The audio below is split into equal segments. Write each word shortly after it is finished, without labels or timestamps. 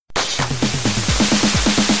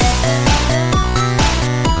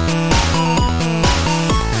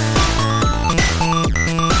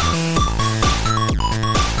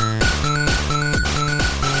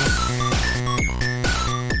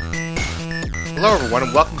Hello everyone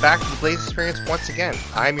and welcome back to the Blaze Experience once again.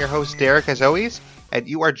 I'm your host Derek as always, and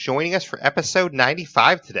you are joining us for episode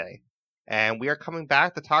 95 today. And we are coming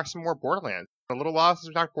back to talk some more Borderlands. A little while since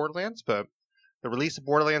we talked Borderlands, but the release of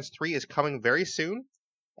Borderlands 3 is coming very soon.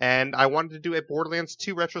 And I wanted to do a Borderlands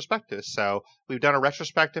 2 retrospective. So we've done a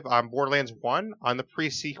retrospective on Borderlands 1, on the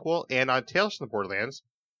pre-sequel, and on Tales from the Borderlands.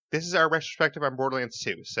 This is our retrospective on Borderlands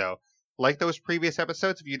 2. So like those previous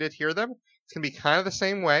episodes, if you did hear them, it's going to be kind of the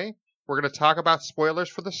same way. We're going to talk about spoilers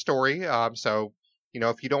for the story. So,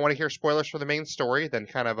 if you don't want to hear spoilers for the main story, then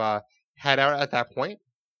kind of head out at that point.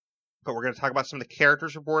 But we're going to talk about some of the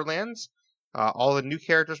characters of Borderlands, all the new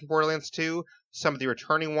characters from Borderlands 2, some of the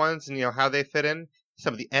returning ones and, how they fit in,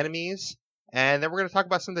 some of the enemies, and then we're going to talk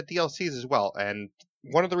about some of the DLCs as well. And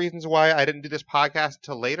one of the reasons why I didn't do this podcast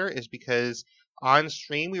until later is because on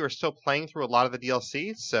stream we were still playing through a lot of the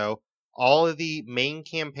DLCs, so all of the main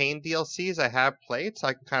campaign DLCs I have played, so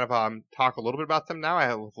I can kind of talk a little bit about them now. I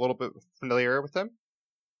have a little bit familiar with them.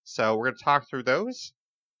 So we're going to talk through those.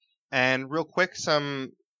 And real quick,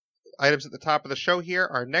 some items at the top of the show here.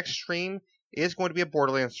 Our next stream is going to be a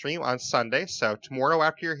Borderlands stream on Sunday. So tomorrow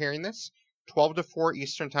after you're hearing this, 12 to 4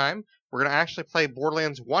 Eastern Time, we're going to actually play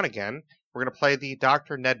Borderlands 1 again. We're going to play the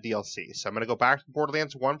Dr. Ned DLC. So I'm going to go back to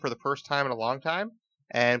Borderlands 1 for the first time in a long time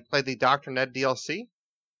and play the Dr. Ned DLC.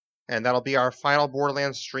 And that'll be our final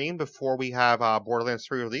Borderlands stream before we have Borderlands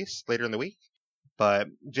 3 release later in the week. But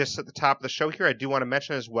just at the top of the show here, I do want to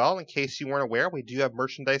mention as well, in case you weren't aware, we do have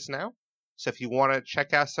merchandise now. So if you want to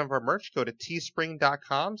check out some of our merch, go to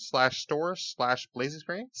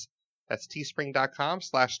teespring.com/stores/blazeexperience. That's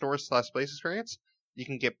teespring.com/stores/blazeexperience. You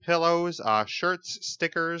can get pillows, shirts,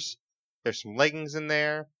 stickers. There's some leggings in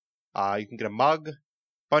there. You can get a mug.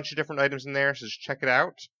 Bunch of different items in there, so just check it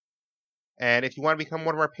out. And if you want to become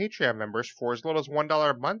one of our Patreon members for as little as $1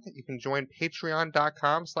 a month, you can join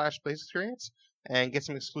patreon.com/blazeexperience and get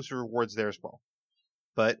some exclusive rewards there as well.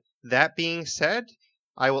 But that being said,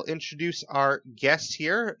 I will introduce our guest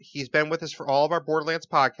here. He's been with us for all of our Borderlands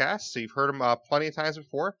podcasts, so you've heard him plenty of times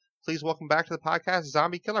before. Please welcome back to the podcast,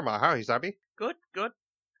 Zombie Killer Ma. How are you, Zombie? Good.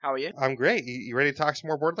 How are you? I'm great. You ready to talk some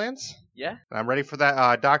more Borderlands? Yeah. I'm ready for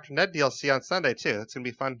that Dr. Ned DLC on Sunday, too. That's going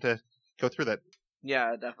to be fun to go through that.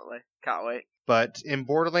 Yeah, definitely. Can't wait. But in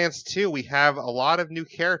Borderlands 2, we have a lot of new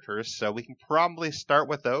characters, so we can probably start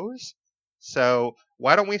with those. So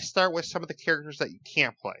why don't we start with some of the characters that you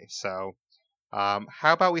can't play? So how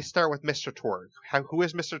about we start with Mr. Torg? Who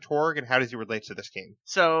is Mr. Torg, and how does he relate to this game?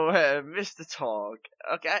 So, Mr. Torg,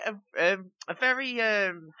 okay, a very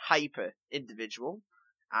hyper individual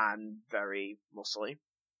and very muscly.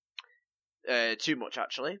 Too much,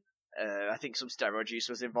 actually. I think some steroid juice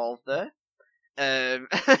was involved there.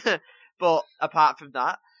 But apart from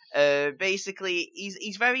that, basically,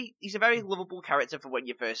 he's a very lovable character for when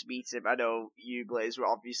you first meet him. I know you, Blaze, were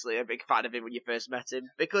obviously a big fan of him when you first met him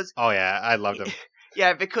because. Oh yeah, I loved him.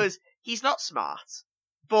 Yeah, because he's not smart,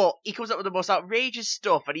 but he comes up with the most outrageous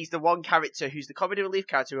stuff, and he's the one character who's the comedy relief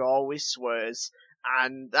character who always swears,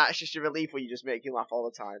 and that's just a relief when you just make him laugh all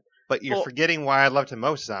the time. But you're forgetting why I loved him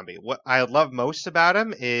most, Zombie. What I love most about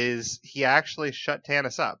him is he actually shut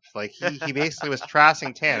Tannis up. Like, he basically was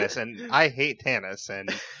trashing Tannis, and I hate Tannis, and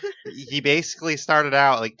he basically started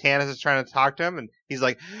out, like, Tannis is trying to talk to him, and he's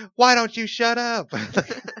like, why don't you shut up? I'm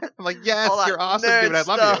like, yes, you're awesome, dude, I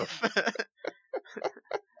love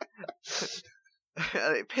you.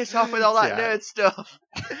 Piss off with all that nerd stuff.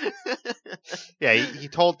 Yeah, he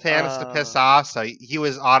told Tannis to piss off, so he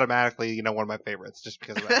was automatically, one of my favorites just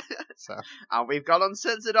because of that. So. And we've gone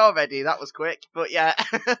uncensored already. That was quick, but yeah.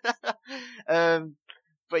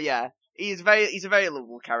 But yeah, he's a very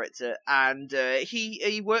lovable character, and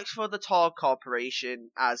he works for the Torg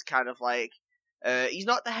Corporation as kind of like he's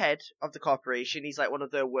not the head of the corporation. He's like one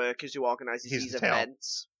of the workers who organizes these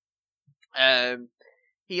events.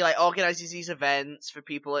 He organizes these events for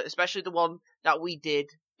people, especially the one that we did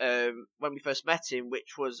when we first met him,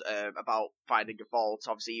 which was about finding a vault.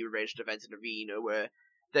 Obviously, he arranged an event in Arena where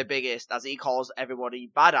the biggest, as he calls everybody,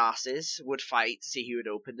 badasses would fight to see who would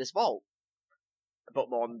open this vault. But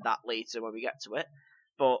more on that later when we get to it.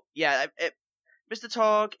 But yeah, Mr.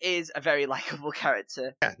 Torg is a very likable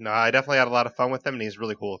character. Yeah, no, I definitely had a lot of fun with him, and he's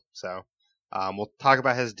really cool. So we'll talk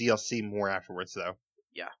about his DLC more afterwards, though.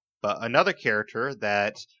 Yeah. But another character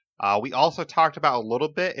that we also talked about a little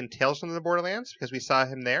bit in Tales from the Borderlands, because we saw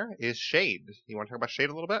him there, is Shade. You want to talk about Shade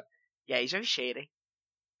a little bit? Yeah, he's very shady.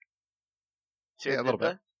 Yeah, a little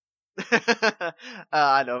bit.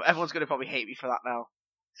 I know. Everyone's going to probably hate me for that now.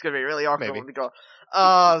 It's going to be really awkward when we go,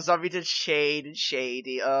 oh, Zombie did Shade and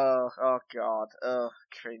Shady. Oh God. Oh,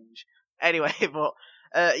 cringe. Anyway, but,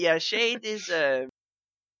 yeah, Shade is,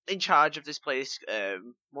 in charge of this place.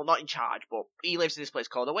 Well, not in charge, but he lives in this place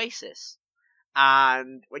called Oasis.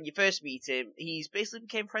 And when you first meet him, he's basically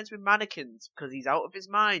became friends with mannequins because he's out of his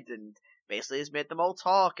mind and basically has made them all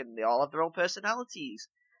talk and they all have their own personalities.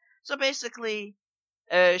 So basically,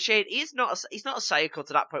 Shane, he's not a psycho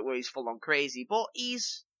to that point where he's full on crazy, but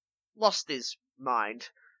he's lost his mind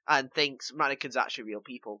and thinks mannequins are actually real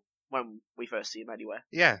people when we first see him anyway.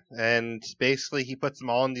 Yeah, and basically he puts them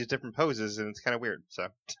all in these different poses, and it's kind of weird. So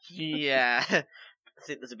Yeah, I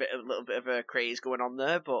think there's a little bit of a craze going on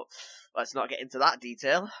there, but let's not get into that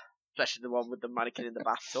detail, especially the one with the mannequin in the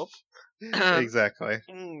bathtub. Exactly.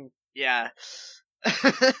 Yeah.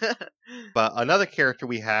 But another character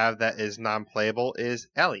we have that is non-playable is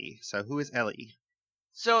Ellie. So who is Ellie?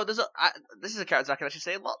 So this is a character I can actually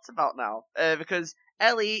say lots about now, because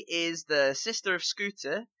Ellie is the sister of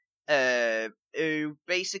Scooter, who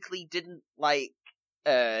basically didn't like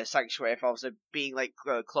Sanctuary for obviously being like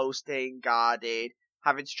closed in, guarded,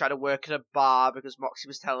 having to try to work at a bar because Moxie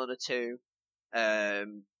was telling her to,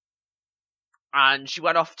 and she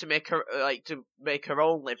went off to make her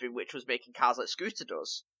own living, which was making cars like Scooter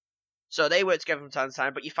does. So they work together from time to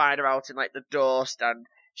time, but you find her out in like the dust, and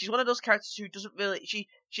she's one of those characters who doesn't really she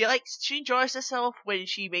enjoys herself when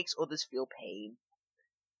she makes others feel pain,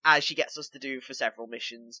 as she gets us to do for several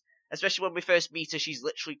missions. Especially when we first meet her, she's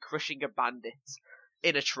literally crushing a bandit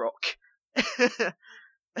in a truck.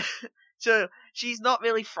 So she's not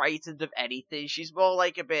really frightened of anything. She's more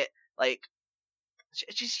like a bit like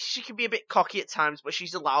she can be a bit cocky at times, but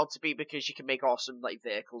she's allowed to be because she can make awesome like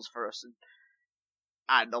vehicles for us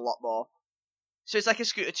and a lot more. So it's like a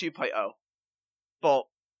Scooter 2.0. But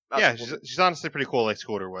yeah, she's honestly pretty cool like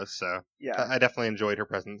Scooter was, so yeah. I definitely enjoyed her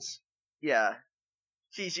presence. Yeah.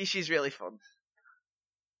 She's really fun.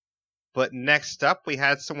 But next up, we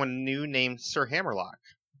had someone new named Sir Hammerlock.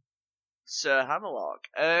 Sir Hammerlock.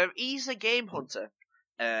 He's a game hunter.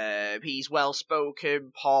 He's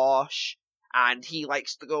well-spoken, posh, and he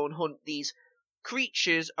likes to go and hunt these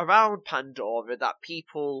creatures around Pandora that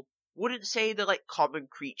people wouldn't say they're like common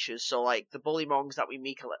creatures. So like the bullymongs that we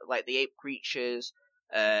meet, like the ape creatures.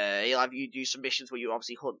 He'll have you do some missions where you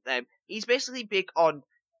obviously hunt them. He's basically big on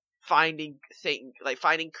finding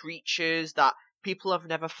creatures that people have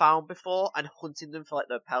never found before and hunting them for like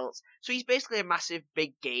their pelts. So he's basically a massive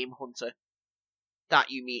big game hunter that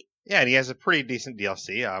you meet. Yeah, and he has a pretty decent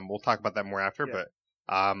DLC. We'll talk about that more after, Yeah. but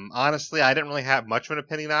honestly, I didn't really have much of an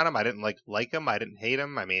opinion on him. I didn't like him. I didn't hate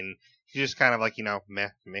him. I mean, he's just kind of like, meh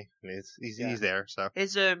to me. I mean, he's there. So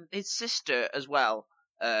his sister as well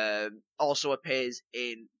also appears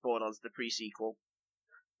in Borderlands the pre-sequel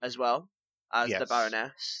as well as the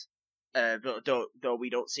Baroness. But though we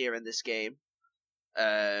don't see her in this game.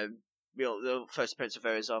 The first appearance of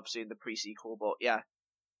her is obviously in the pre-sequel, but yeah.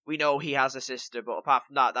 We know he has a sister, but apart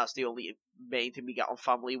from that, that's the only main thing we get on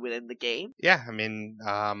family within the game. Yeah, I mean,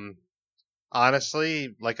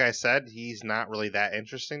 honestly, like I said, he's not really that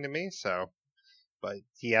interesting to me, so, but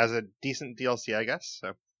he has a decent DLC, I guess,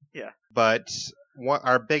 so. Yeah. But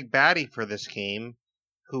our big baddie for this game,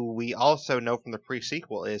 who we also know from the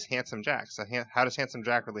pre-sequel, is Handsome Jack. So how does Handsome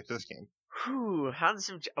Jack relate to this game?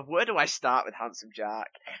 Where do I start with Handsome Jack?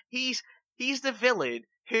 He's the villain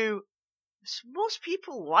who most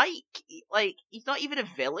people like. He's not even a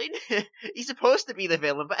villain. He's supposed to be the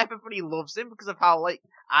villain, but everybody loves him because of how like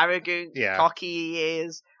arrogant, cocky he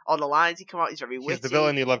is. On the lines he come out, he's very witty. He's the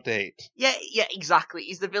villain you love to hate. Yeah, exactly.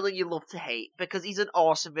 He's the villain you love to hate because he's an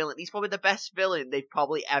awesome villain. He's probably the best villain they've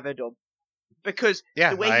probably ever done. Because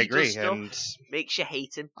the way he does stuff makes you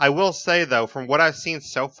hate him. I will say, though, from what I've seen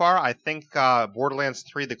so far, I think Borderlands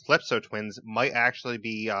 3, the Calypso twins, might actually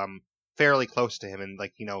be fairly close to him in,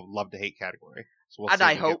 like, love-to-hate category. So and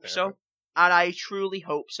I hope so. And I truly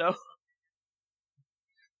hope so.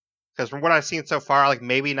 Because from what I've seen so far, like,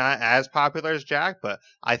 maybe not as popular as Jack, but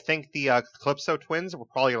I think the Calypso twins, we're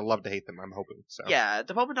probably going to love to hate them, I'm hoping. So. Yeah,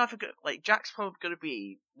 the moment I forget, like, Jack's probably going to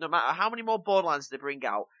be, no matter how many more Borderlands they bring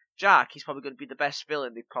out, Jack, he's probably going to be the best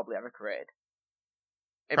villain they've probably ever created.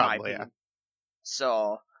 In my opinion. Yeah.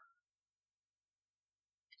 So.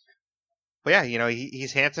 But yeah,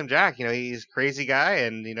 he's Handsome Jack. He's a crazy guy,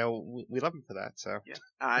 and we love him for that. So. Yeah.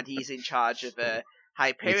 And he's in charge of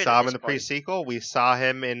Hyperion. We saw him in the pre-sequel. We saw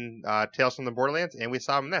him in Tales from the Borderlands, and we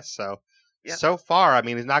saw him in this. So. Yeah. So far, I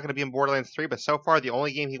mean, he's not going to be in Borderlands 3, but so far the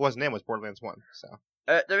only game he wasn't in was Borderlands 1. So.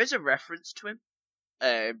 There is a reference to him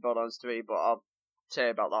in Borderlands 3, but I'll say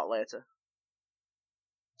about that later.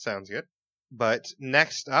 Sounds good. But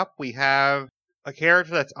next up, we have a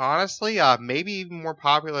character that's honestly maybe even more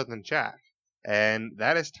popular than Jack, and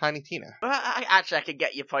that is Tiny Tina. I can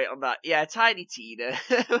get your point on that. Yeah, Tiny Tina.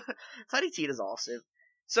 Tiny Tina's awesome.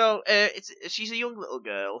 So she's a young little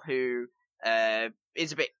girl who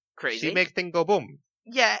is a bit crazy. She make thing go boom.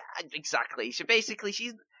 Yeah, exactly. So basically,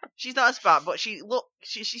 she's not as smart, but she's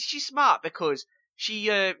smart because she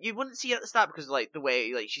you wouldn't see it at the start because like the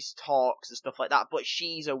way like she talks and stuff like that. But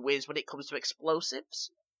she's a whiz when it comes to explosives.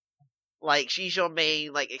 Like she's your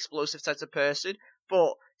main like explosive type of person,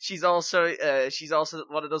 but she's also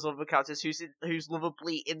one of those other characters who's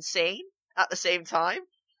lovably insane at the same time,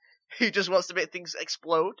 who just wants to make things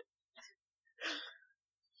explode.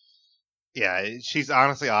 Yeah, she's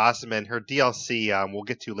honestly awesome, and her DLC we'll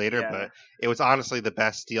get to later, but it was honestly the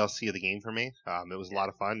best DLC of the game for me. It was a lot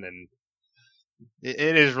of fun, and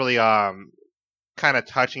it is really kind of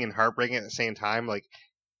touching and heartbreaking at the same time. Like,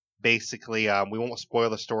 basically, we won't spoil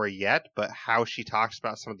the story yet, but how she talks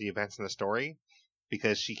about some of the events in the story,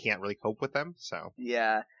 because she can't really cope with them, so.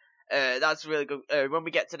 Yeah. That's really good. When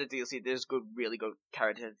we get to the DLC, there's really good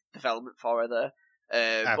character development for her there.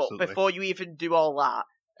 But before you even do all that,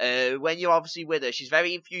 when you're obviously with her, she's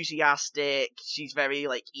very enthusiastic, she's very,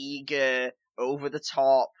 like, eager, over the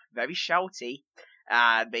top, very shouty,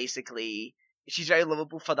 and basically, she's very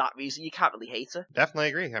lovable for that reason. You can't really hate her. Definitely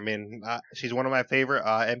agree. I mean, she's one of my favorite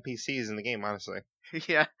NPCs in the game, honestly.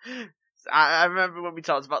 Yeah. I remember when we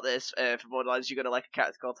talked about this for Borderlands, you're going to like a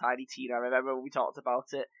character called Tiny Tina. I remember when we talked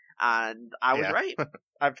about it, and I was right.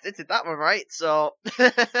 I predicted that one right, so...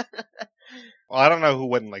 Well, I don't know who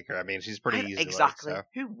wouldn't like her. I mean, she's pretty easy exactly. to like,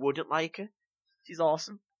 so. Who wouldn't like her? She's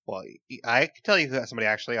awesome. Well, I can tell you somebody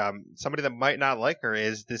actually. Somebody that might not like her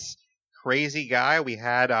is this crazy guy we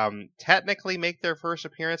had technically make their first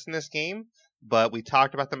appearance in this game, but we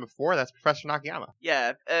talked about them before. That's Professor Nakayama.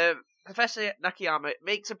 Yeah, Professor Nakayama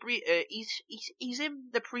makes he's in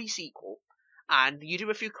the pre-sequel, and you do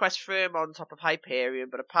a few quests for him on top of Hyperion,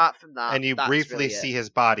 but apart from that, and you briefly see his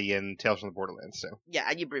body in Tales from the Borderlands too. Yeah,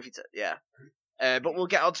 and you briefly but we'll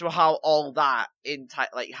get onto how all that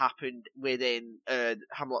happened within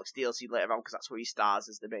Hamlock's DLC later on, because that's where he stars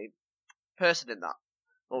as the main person in that,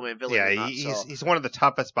 or main villain. Yeah, he's one of the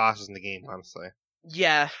toughest bosses in the game, honestly.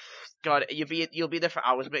 Yeah, God, you'll be there for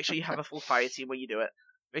hours. Make sure you have a full fire team when you do it.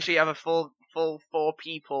 Make sure you have a full 4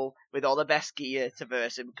 people with all the best gear to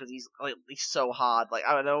verse him, because he's so hard. Like,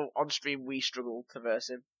 I don't know, on stream we struggled to verse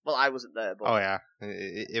him. Well, I wasn't there, but... Oh yeah,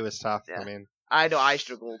 it was tough. Yeah. I mean, I know I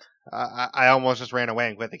struggled. I almost just ran away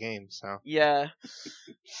and quit the game, so... Yeah.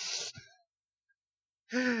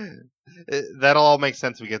 That'll all make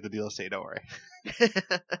sense when we get the DLC, don't worry.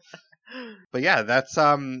 But yeah, that's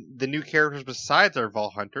the new characters besides our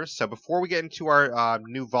Vault Hunters. So before we get into our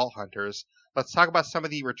new Vault Hunters, let's talk about some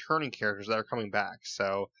of the returning characters that are coming back.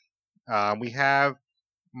 So we have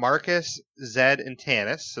Marcus, Zed, and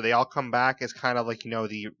Tannis. So they all come back as kind of like,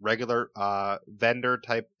 the regular vendor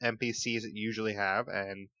type NPCs that you usually have.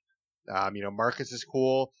 And, Marcus is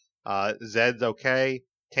cool. Zed's okay.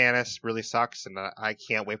 Tannis really sucks, and I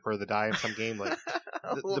can't wait for her to die in some game. Like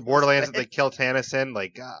the Borderlands that they kill Tannis in,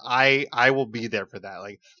 like I will be there for that.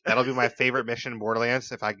 Like that'll be my favorite mission in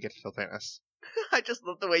Borderlands if I can get to kill Tannis. I just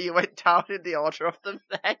love the way you went down in the order of them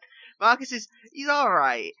there. Marcus he's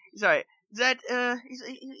alright. He's alright. Zed,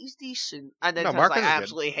 he's decent. And then Marcus, I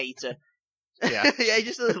absolutely hate her. Yeah. Yeah,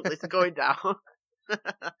 it's going down.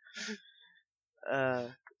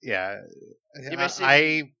 Yeah. You're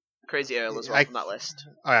missing Crazy Earl as well from that list.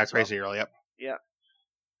 Oh yeah, Crazy Earl, yep. Yeah.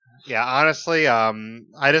 Yeah, honestly,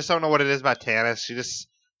 I just don't know what it is about Tannis. She just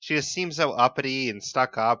seems so uppity and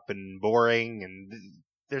stuck up and boring, and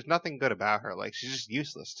there's nothing good about her. Like, she's just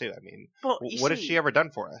useless too. I mean, what has she ever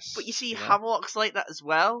done for us? But you see, Hamlock's like that as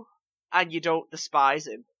well, and you don't despise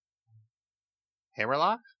him.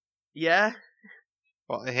 Hammerlock? Yeah.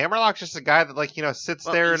 Well, Hammerlock's just a guy that, sits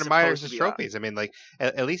there and admires his trophies. I mean, like,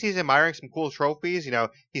 at least he's admiring some cool trophies.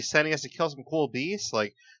 He's sending us to kill some cool beasts.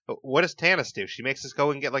 Like, but what does Tannis do? She makes us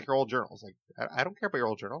go and get, your old journals. Like, I don't care about your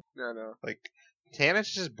old journal. No. Like, Tannis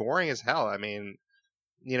is just boring as hell. I mean,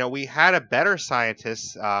 we had a better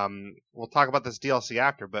scientist. We'll talk about this DLC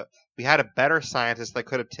after, but we had a better scientist that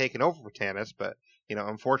could have taken over for Tannis, but,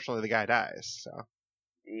 unfortunately the guy dies, so.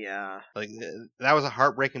 Yeah. Like, that was a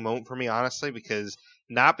heartbreaking moment for me, honestly,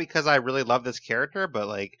 not because I really love this character,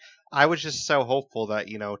 but, I was just so hopeful that,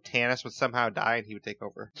 Tannis would somehow die and he would take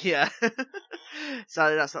over. Yeah.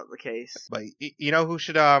 Sadly, that's not the case. But, who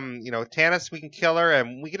should, Tannis, we can kill her,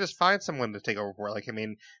 and we can just find someone to take over for her. Like, I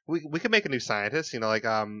mean, we could make a new scientist,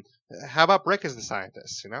 how about Brick as the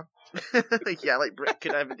scientist, Yeah, Brick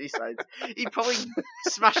could have a new scientist. He'd probably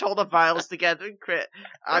smash all the vials together and create,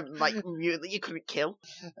 mutant that you couldn't kill.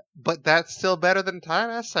 But that's still better than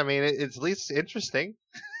Tannis. I mean, it's at least interesting.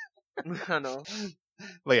 I know.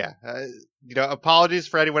 But yeah, apologies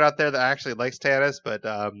for anyone out there that actually likes Tannis, but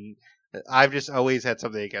I've just always had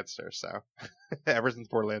something against her. So ever since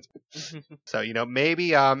Borderlands. So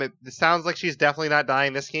maybe it sounds like she's definitely not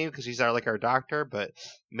dying this game because she's our doctor, but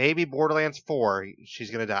maybe Borderlands 4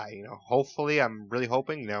 she's gonna die. Hopefully, I'm really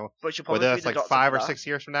hoping. But she'll Whether probably be that's the like doctor 5 for or that. 6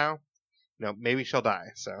 years from now, maybe she'll die.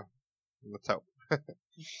 So let's hope.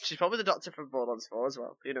 She's probably the doctor from Borderlands 4 as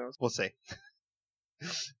well. Who knows? We'll see.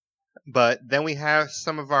 But then we have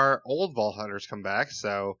some of our old Vault Hunters come back,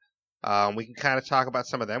 so we can kind of talk about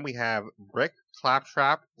some of them. We have Brick,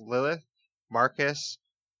 Claptrap, Lilith, Marcus.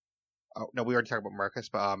 Oh no, we already talked about Marcus,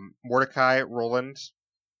 but Mordecai, Roland.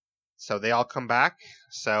 So they all come back.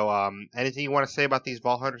 So anything you want to say about these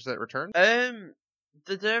Vault Hunters that return?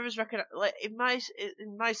 The nervous record, like in my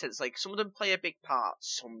sense, like some of them play a big part,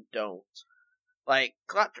 some don't. Like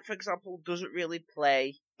Claptrap, for example, doesn't really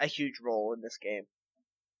play a huge role in this game.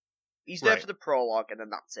 He's there Right. for the prologue, and then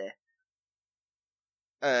that's it.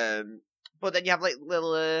 But then you have like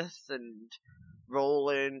Lilith and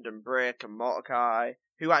Roland and Brick and Mordecai,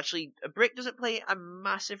 who actually Brick doesn't play a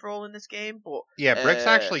massive role in this game, but Yeah, Brick's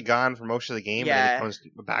actually gone for most of the game, and then he comes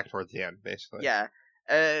back towards the end, basically. Yeah.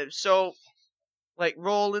 So like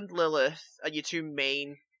Roland, Lilith are your two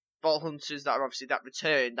main Vault Hunters that are obviously that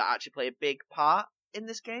return that actually play a big part in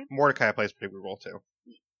this game. Mordecai plays a pretty big role too.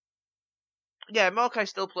 Yeah, Mordecai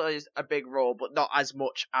still plays a big role, but not as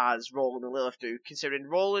much as Roland and Lilith do, considering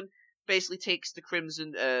Roland basically takes the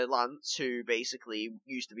Crimson Lance, who basically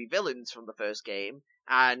used to be villains from the first game,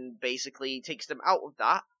 and basically takes them out of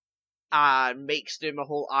that, and makes them a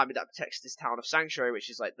whole army that protects this town of Sanctuary, which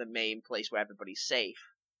is like the main place where everybody's safe.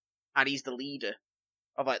 And he's the leader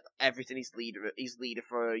of like everything. He's the leader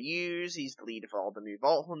for Use, he's the leader for all the new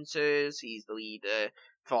Vault Hunters, he's the leader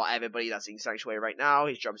for everybody that's in Sanctuary right now.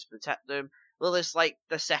 His job is to protect them. Lilith's like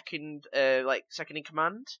the second in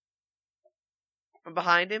command from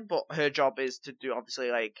behind him, but her job is to do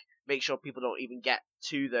obviously like make sure people don't even get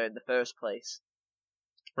to there in the first place.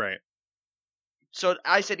 Right. So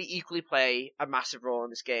I said he equally play a massive role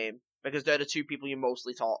in this game because they're the two people you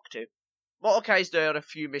mostly talk to. Mordecai's there on a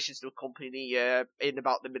few missions to accompany in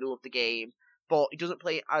about the middle of the game, but he doesn't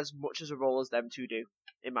play as much as a role as them two do,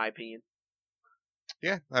 in my opinion.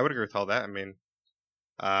 Yeah, I would agree with all that. I mean,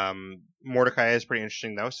 Mordecai is pretty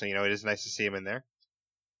interesting though, so it is nice to see him in there.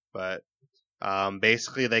 But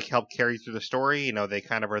basically, they help carry you through the story. They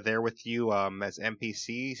kind of are there with you as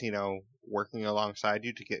NPCs. Working alongside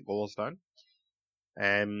you to get goals done.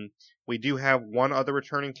 And we do have one other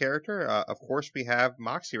returning character. Of course, we have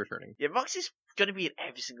Moxie returning. Yeah, Moxie's gonna be in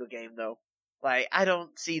every single game though. Like I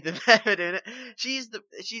don't see them ever doing it.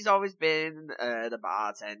 She's always been the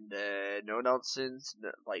bartender, no nonsense,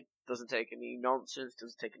 like doesn't take any nonsense,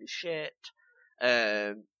 doesn't take any shit.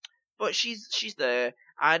 But she's there,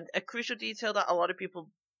 and a crucial detail that a lot of people,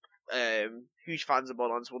 huge fans of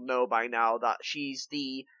Borderlands will know by now, that she's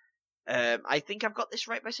the I think I've got this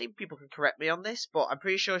right by saying, people can correct me on this, but I'm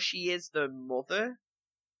pretty sure she is the mother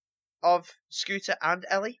of Scooter and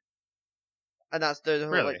Ellie. And that's the whole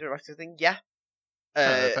Really? like the rest of the thing. Yeah.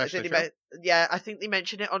 That's I actually think true. yeah, I think they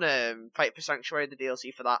mentioned it on Fight for Sanctuary, the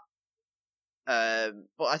DLC for that.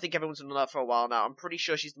 But I think everyone's known that for a while now. I'm pretty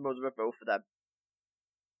sure she's the mother of both of them.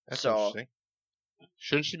 That's So, interesting.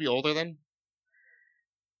 Shouldn't she be older then?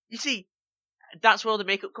 you see, that's where the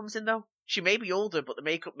makeup comes in though. She may be older, but the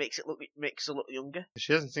makeup makes her look younger.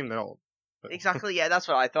 She doesn't seem that old. But... Exactly, yeah, that's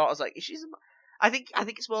what I thought. I was like, I think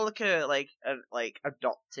it's more like a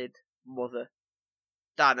adopted mother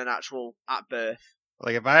than an actual at birth.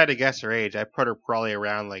 Like if I had to guess her age, I'd put her probably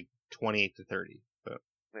around like 28 to 30. But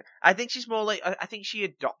I think she's more like, I think she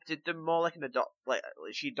adopted them more like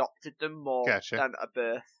she adopted them more Gotcha. than a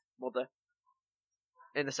birth mother.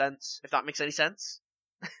 In a sense, if that makes any sense.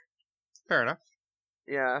 Fair enough.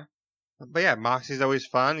 Yeah. But yeah, Moxie's always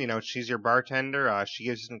fun. She's your bartender. She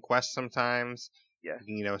gives you some quests sometimes. Yeah.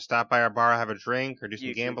 You can, stop by our bar, have a drink, or do some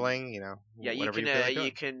You can- gambling. Yeah, whatever you feel like can doing.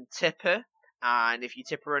 you can tip her, and if you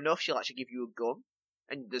tip her enough, she'll actually give you a gun.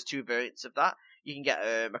 And there's two variants of that. You can get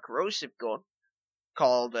a corrosive gun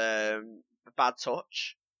called Bad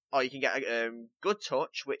Touch, or you can get a Good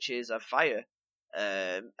Touch, which is a fire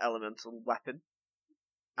elemental weapon.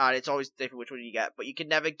 And it's always different which one you get, but you can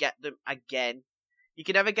never get them again. You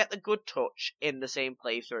can never get the Good Touch in the same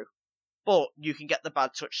playthrough, but you can get the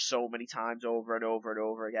Bad Touch so many times over and over and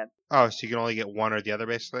over again. Oh, so you can only get one or the other,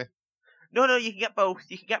 basically? No, you can get both.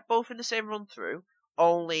 You can get both in the same run through.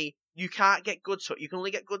 Only you can't get Good Touch. You can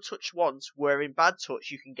only get Good Touch once. Where in Bad Touch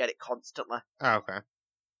you can get it constantly. Oh, okay.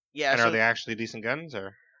 Yeah. And so, are they actually decent guns,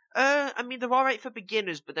 or? I mean, they're alright for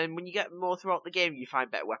beginners, but then when you get more throughout the game, you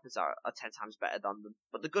find better weapons that are 10 times better than them.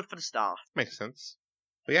 But they're good for the start. Makes sense.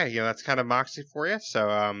 But yeah, that's kind of Moxie for you.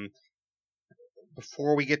 So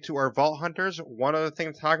before we get to our Vault Hunters, one other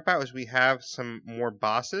thing to talk about is we have some more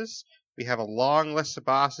bosses. We have a long list of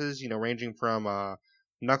bosses, ranging from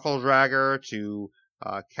Knuckle Dragger to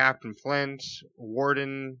Captain Flint,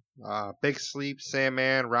 Warden, Big Sleep,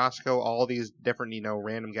 Sandman, Roscoe, all these different,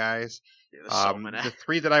 random guys. There's so many. The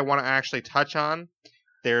three that I want to actually touch on,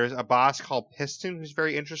 there's a boss called Piston who's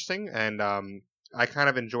very interesting, and I kind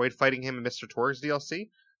of enjoyed fighting him in Mr. Torg's DLC.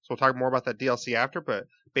 So we'll talk more about that DLC after, but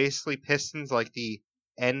basically Piston's like the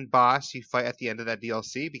end boss you fight at the end of that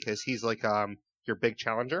DLC because he's like your big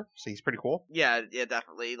challenger, so he's pretty cool. Yeah,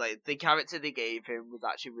 definitely. Like, the character they gave him was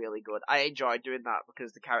actually really good. I enjoyed doing that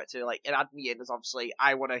because the character, like, it had me in as obviously,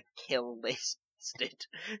 I want to kill this bastard.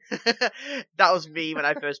 That was me when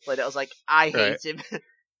I first played it. I was like, I hate him.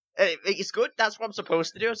 It's good. That's what I'm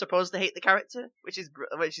supposed to do. I'm supposed to hate the character, which is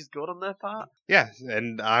good on their part. Yeah,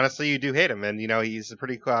 and honestly, you do hate him, and he's a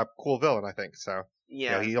pretty cool villain, I think. So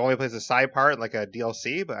yeah, he only plays a side part like a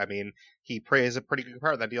DLC, but I mean, he plays a pretty good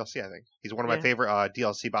part in that DLC. I think he's one of my favorite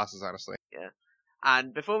DLC bosses, honestly. Yeah.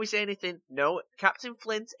 And before we say anything, no, Captain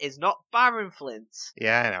Flint is not Baron Flint.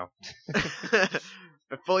 Yeah, I know.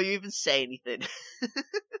 Before you even say anything.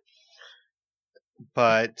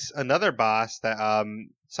 But another boss that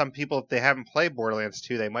some people, if they haven't played Borderlands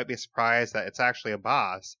 2, they might be surprised that it's actually a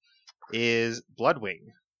boss, is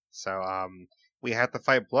Bloodwing. So we have to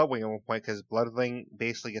fight Bloodwing at one point because Bloodwing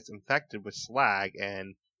basically gets infected with slag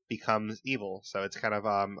and becomes evil. So it's kind of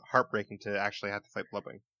heartbreaking to actually have to fight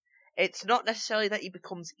Bloodwing. It's not necessarily that he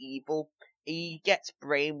becomes evil. He gets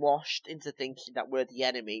brainwashed into thinking that we're the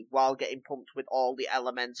enemy while getting pumped with all the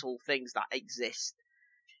elemental things that exist.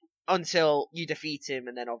 Until you defeat him,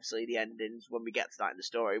 and then obviously the endings, when we get to that in the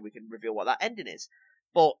story, we can reveal what that ending is.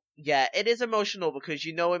 But yeah, it is emotional because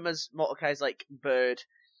you know him as Mordecai's like bird,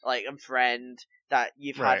 like and friend that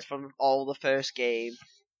you've had from all the first game.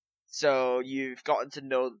 So you've gotten to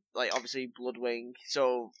know, like, obviously Bloodwing.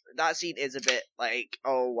 So that scene is a bit like,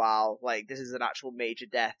 oh wow, like this is an actual major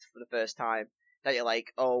death for the first time that you're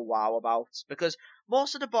like, oh wow about. Because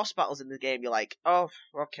most of the boss battles in the game, you're like, oh,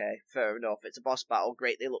 okay, fair enough, it's a boss battle,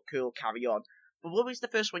 great, they look cool, carry on. But Bloodwing's the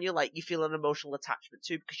first one you feel an emotional attachment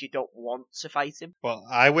to because you don't want to fight him. Well,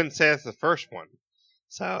 I wouldn't say that's the first one.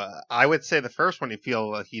 So I would say the first one you feel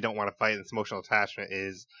like you don't want to fight, and this emotional attachment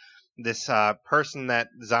is this person that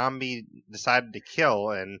Zombie decided to kill,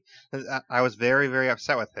 and I was very, very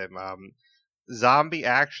upset with him. Zombie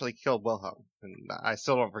actually killed Wilhelm, and I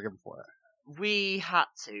still don't forgive him for it. We had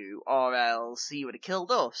to, or else he would have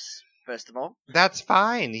killed us, first of all. That's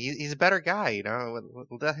fine. He's a better guy, We'll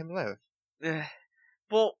let him live.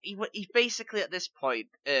 But he basically, at this point,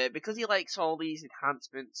 because he likes all these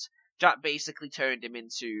enhancements, Jack basically turned him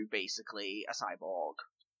into, basically, a cyborg.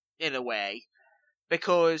 In a way.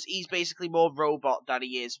 Because he's basically more robot than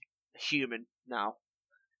he is human now.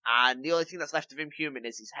 And the only thing that's left of him human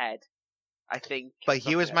is his head. I think. But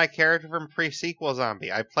he was my character from pre-sequel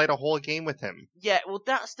Zombie. I played a whole game with him. Yeah, well,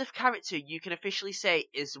 that's the character you can officially say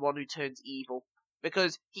is the one who turns evil.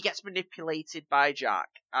 Because he gets manipulated by Jack.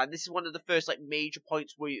 And this is one of the first, major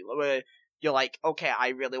points where you're like, okay, I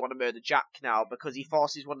really want to murder Jack now. Because he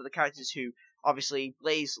forces one of the characters who, obviously,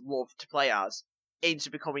 Blaze loved to play as, into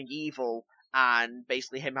becoming evil. And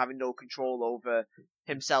basically him having no control over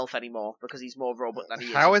himself anymore because he's more robot than he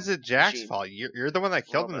is. How is it Jack's fault? You're the one that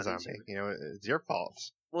killed him, Zombie. It's your fault.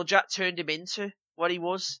 Well, Jack turned him into what he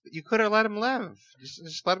was. You could have let him live.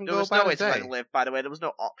 Just let him go about his day. There was no way to let him live, by the way. There was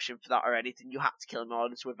no option for that or anything. You had to kill him in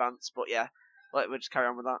order to advance. But yeah, we'll just carry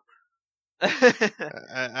on with that.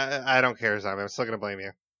 I don't care, Zombie. I'm still going to blame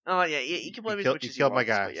you. Oh, yeah, you can blame me as much as you killed want.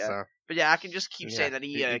 My guy, but yeah. So. But yeah, I can just keep saying that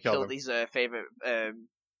he killed his favourite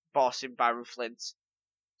boss in Baron Flint.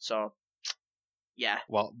 So, yeah.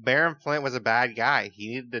 Well, Baron Flint was a bad guy. He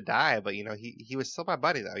needed to die, but he was still my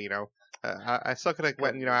buddy though. I still could have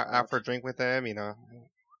went out for a drink with him.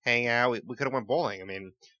 Hang out. We could have went bowling. I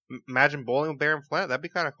mean, imagine bowling with Baron Flint. That'd be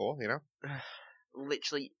kind of cool.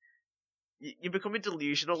 Literally, you're becoming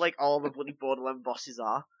delusional like all the bloody Borderlands bosses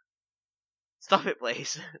are. Stop it,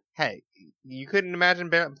 please. Hey, you couldn't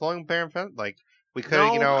imagine blowing Baron Flint? Like we could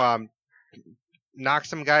have, knock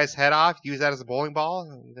some guy's head off, use that as a bowling ball,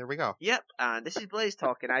 and there we go. Yep, and this is Blaze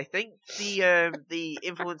talking. I think the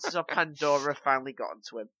influences of Pandora finally got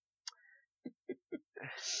into him.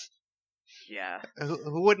 Yeah.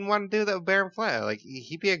 Who wouldn't want to do that with Baron Flint? Like,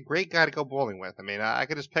 he'd be a great guy to go bowling with. I mean, I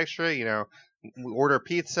could just picture it, we order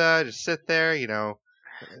pizza, just sit there,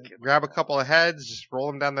 grab a couple of heads, just roll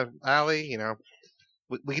them down the alley,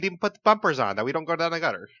 We could even put the bumpers on that we don't go down the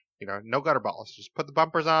gutter. No gutter balls. Just put the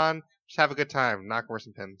bumpers on. Just have a good time. Knock over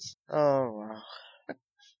some pins. Oh, wow.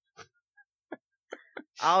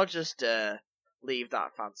 I'll just leave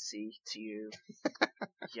that fantasy to you.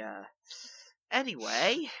 Yeah.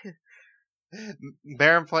 Anyway.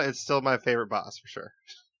 Baron Flint is still my favorite boss for sure.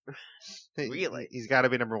 Really? He's got to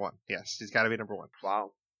be number one. Yes, he's got to be number one.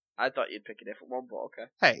 Wow. I thought you'd pick a different one, but okay.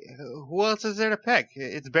 Hey, who else is there to pick?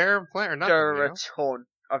 It's Baron Flint or nothing. There are a ton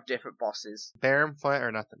of different bosses. Baron Flint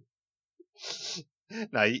or nothing.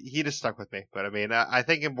 No, he just stuck with me. But I mean, I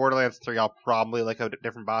think in Borderlands 3, I'll probably like a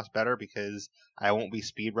different boss better because I won't be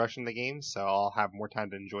speed rushing the game, so I'll have more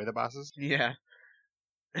time to enjoy the bosses. Yeah.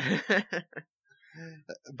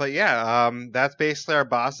 But yeah, that's basically our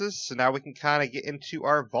bosses. So now we can kind of get into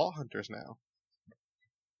our Vault Hunters now.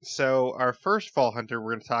 So our first Vault Hunter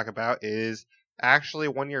we're going to talk about is actually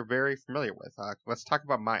one you're very familiar with. Let's talk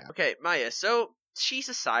about Maya. Okay, Maya. So she's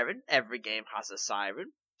a siren. Every game has a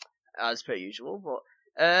siren, as per usual. But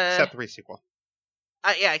Except the pre-sequel.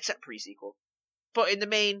 Yeah, except pre-sequel. But in the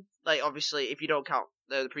main, like obviously, if you don't count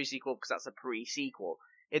the pre-sequel because that's a pre-sequel,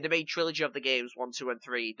 in the main trilogy of the games 1, 2, and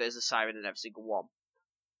 3, there's a siren in every single one.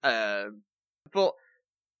 But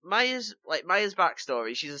Maya's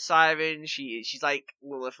backstory. She's a siren. She's like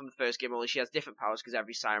Lilith from the first game, only she has different powers because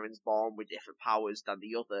every siren's born with different powers than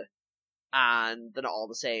the other, and they're not all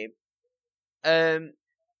the same.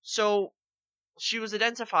 So she was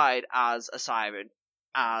identified as a siren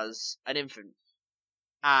as an infant,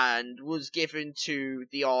 and was given to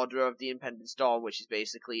the Order of the Impending Dawn, which is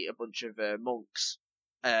basically a bunch of monks,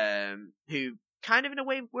 who kind of in a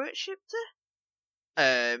way worshipped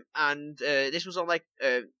her. And this was on like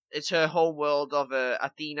it's her home world of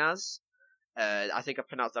Athena's. I think I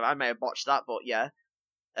pronounced that. I may have botched that, but yeah.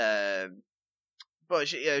 But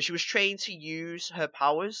she was trained to use her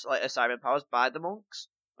powers, like her siren powers, by the monks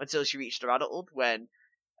until she reached her adulthood. When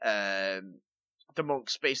the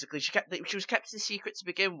monks basically she was kept in secret to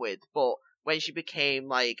begin with, but when she became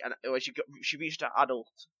like when she reached her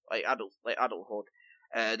adulthood.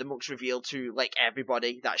 The monks revealed to like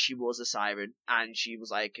everybody that she was a siren, and she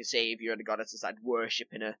was like a savior and a goddess, and started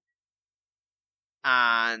worshipping her.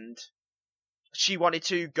 And she wanted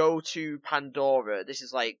to go to Pandora. This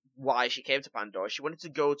is like why she came to Pandora. She wanted to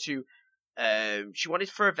go to, she wanted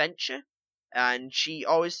for adventure, and she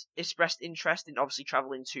always expressed interest in obviously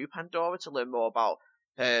traveling to Pandora to learn more about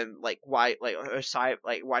like why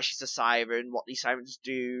why she's a siren, what these sirens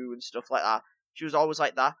do, and stuff like that. She was always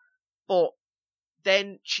like that, but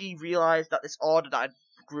then she realized that this order that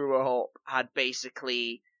grew her up had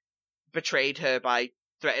basically betrayed her by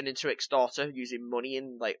threatening to extort her using money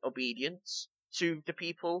and like obedience to the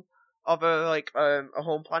people of a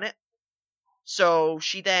home planet. So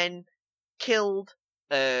she then killed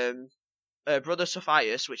her brother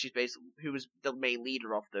Sophius, which is basically who was the main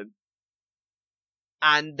leader of them.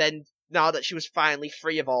 And then now that she was finally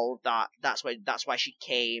free of all of that, that's why she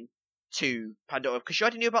came to Pandora, because she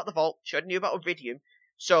already knew about the vault, she already knew about Iridium.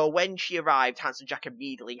 So when she arrived, Handsome Jack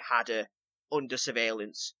immediately had her under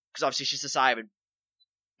surveillance, because obviously she's a siren,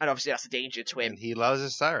 and obviously that's a danger to him. And he loves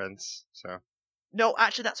his sirens, so. No,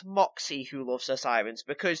 actually that's Moxie who loves her sirens,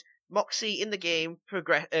 because Moxie in the game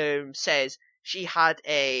says she had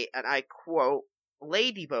and I quote,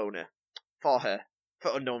 lady boner for her,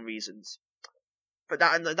 for unknown reasons. But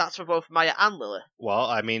that's for both Maya and Lilith. Well,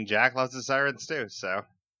 I mean, Jack loves the sirens too, so.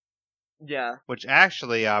 Yeah. Which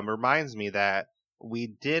actually reminds me that we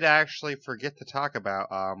did actually forget to talk about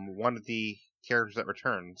one of the characters that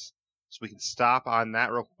returns. So we can stop on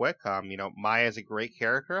that real quick. Maya is a great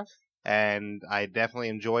character, and I definitely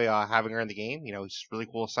enjoy having her in the game. She's really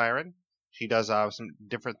cool siren. She does some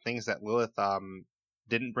different things that Lilith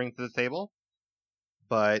didn't bring to the table.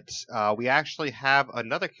 But we actually have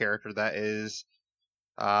another character that is,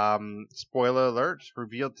 spoiler alert,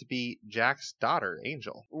 revealed to be Jack's daughter,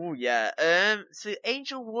 Angel. Oh yeah. So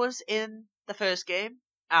Angel was in the first game,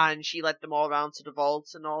 and she led them all around to the vault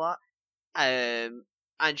and all that.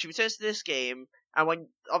 And she returns to this game, and when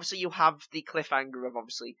obviously you have the cliffhanger of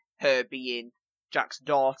obviously her being Jack's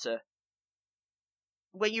daughter,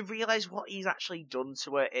 when you realise what he's actually done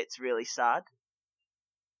to her, it's really sad.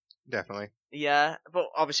 Definitely. Yeah, but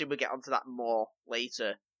obviously we'll get onto that more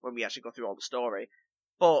later when we actually go through all the story.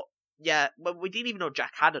 But yeah, when we didn't even know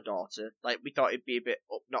Jack had a daughter, like we thought it'd be a bit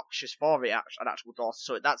obnoxious for an actual daughter.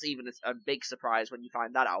 So that's even a big surprise when you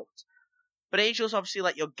find that out. But Angel's obviously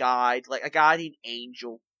like your guide, like a guardian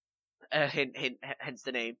angel. Hence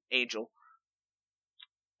the name Angel.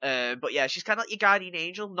 But yeah, she's kind of like your guardian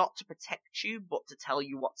angel, not to protect you, but to tell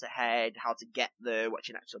you what's ahead, how to get there, what's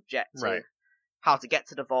your next objective. Right. how to get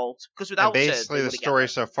to the vault, because And without her, basically, they the wouldn't get story there.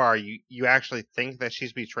 so far, you actually think that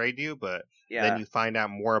she's betrayed you, but then Yeah. you find out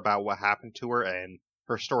more about what happened to her, and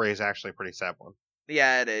her story is actually a pretty sad one.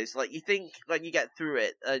 Yeah, it is. Like, you think when you get through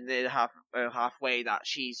it, and then halfway that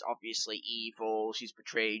she's obviously evil, she's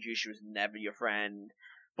betrayed you, she was never your friend.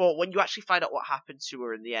 But when you actually find out what happened to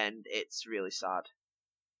her in the end, it's really sad.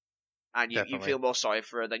 And you Definitely. feel more sorry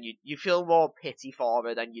for her than you feel more pity for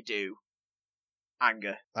her than you do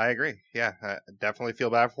anger. I agree. Yeah, I definitely feel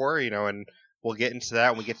bad for her, and we'll get into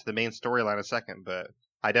that when we get to the main storyline in a second, but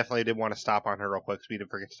I definitely did want to stop on her real quick so we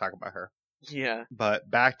didn't forget to talk about her. Yeah. But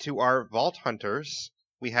back to our Vault Hunters,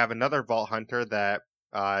 we have another Vault Hunter that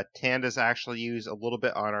Tanda's actually used a little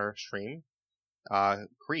bit on our stream,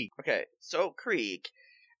 Krieg. Okay, so Krieg.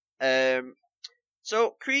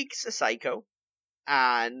 So Krieg's a psycho,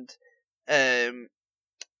 and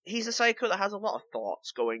he's a psycho that has a lot of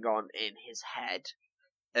thoughts going on in his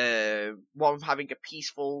head. One having a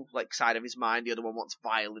peaceful side of his mind, the other one wants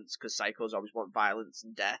violence because psychos always want violence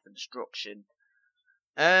and death and destruction.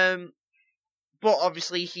 But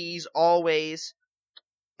obviously he's always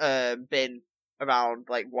been around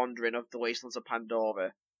wandering of the wastelands of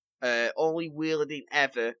Pandora, only wielding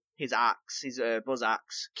ever his axe, his buzz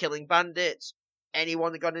axe, killing bandits,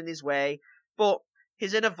 anyone that got in his way. But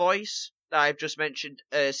his inner voice that I've just mentioned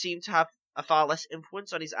seemed to have a far less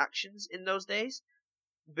influence on his actions in those days,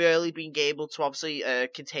 barely being able to obviously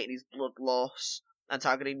contain his bloodlust and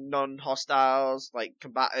targeting non-hostiles like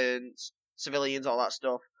combatants, civilians, all that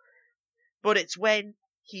stuff. But it's when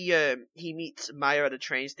he meets Maya at a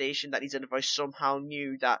train station that his inner voice somehow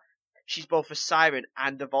knew that she's both a siren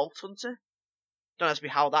and a vault hunter. Don't ask me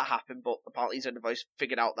how that happened, but apparently his inner voice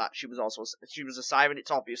figured out that she was a siren.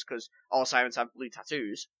 It's obvious because all sirens have blue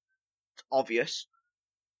tattoos. It's obvious.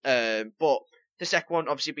 But the second one,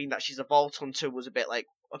 obviously being that she's a vault hunter, was a bit like,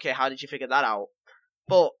 okay, how did you figure that out?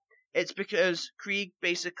 But it's because Krieg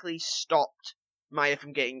basically stopped Maya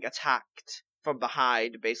from getting attacked from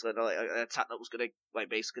behind. Basically, an attack that was gonna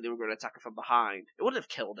basically they were gonna attack her from behind. It wouldn't have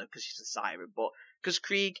killed her because she's a siren, but because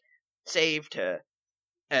Krieg saved her,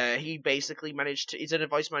 he basically his inner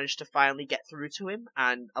voice managed to finally get through to him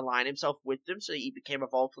and align himself with them, so he became a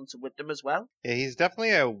vault hunter with them as well. Yeah, he's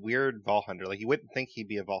definitely a weird Vault Hunter. Like, you wouldn't think he'd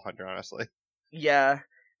be a Vault Hunter, honestly. Yeah,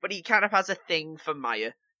 but he kind of has a thing for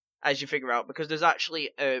Maya, as you figure out, because there's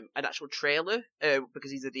actually an actual trailer,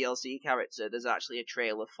 because he's a DLC character, there's actually a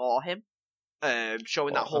trailer for him,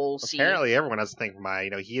 showing that whole scene. Apparently everyone has a thing for Maya.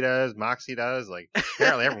 He does, Moxie does,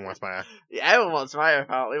 apparently everyone wants Maya. Yeah, everyone wants Maya,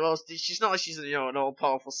 apparently. Well, she's not like she's, an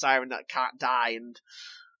all-powerful siren that can't die and,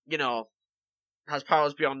 has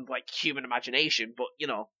powers beyond, human imagination, but,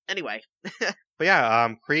 anyway. But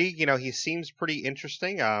yeah, Krieg, he seems pretty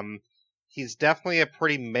interesting. He's definitely a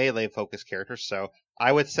pretty melee-focused character, so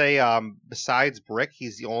I would say, besides Brick,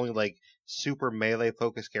 he's the only, super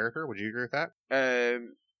melee-focused character. Would you agree with that?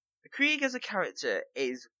 Krieg as a character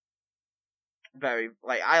is very,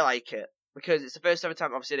 I like it, because it's the first ever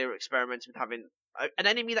time, obviously, they were experimenting with having an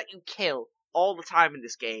enemy that you kill all the time in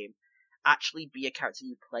this game actually be a character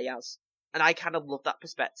you play as. And I kind of love that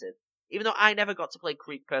perspective. Even though I never got to play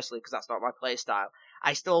Krieg personally, because that's not my play style,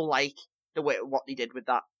 I still like what they did with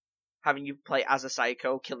that. Having you play as a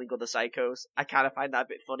psycho, killing other psychos. I kind of find that a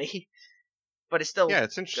bit funny. But it's still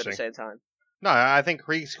it's good interesting. at the same time. No, I think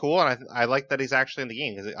Krieg's cool, and I like that he's actually in the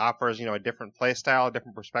game, because it offers, a different play style, a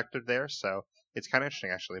different perspective there, so it's kind of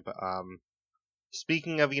interesting, actually. But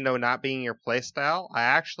speaking of, not being your play style, I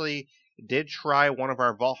actually did try one of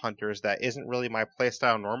our Vault Hunters that isn't really my play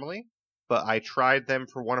style normally, but I tried them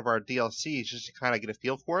for one of our DLCs just to kind of get a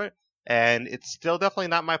feel for it, and it's still definitely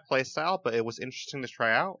not my play style, but it was interesting to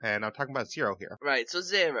try out, and I'm talking about Zero here. Right, so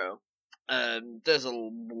Zero. There's a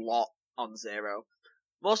lot on Zero.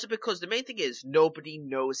 Mostly because the main thing is nobody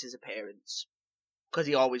knows his appearance. Because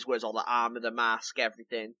he always wears all the armor, the mask,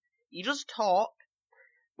 everything. He does talk,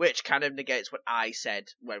 which kind of negates what I said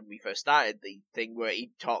when we first started the thing where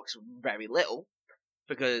he talks very little.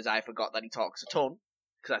 Because I forgot that he talks a ton.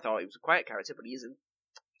 Because I thought he was a quiet character, but he isn't.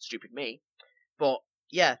 Stupid me. But,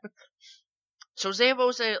 yeah. So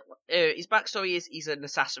Zero's his backstory is he's an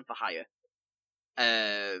assassin for hire.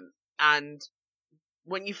 And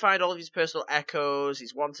when you find all of his personal echoes,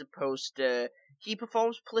 his wanted poster, he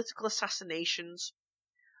performs political assassinations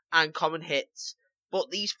and common hits. But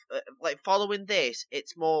these, following this,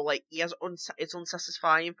 it's more like it's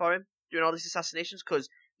unsatisfying for him doing all these assassinations because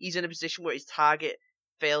he's in a position where his target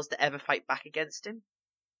fails to ever fight back against him.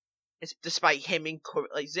 It's despite him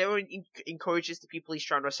Zero encourages the people he's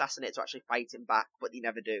trying to assassinate to actually fight him back, but they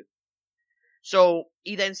never do. So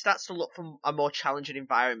he then starts to look for a more challenging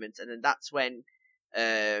environment, and then that's when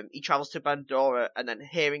He travels to Pandora, and then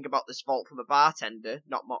hearing about this vault from a bartender,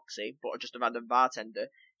 not Moxie, but just a random bartender,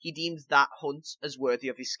 he deems that hunt as worthy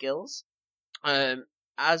of his skills.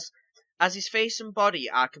 As his face and body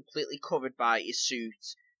are completely covered by his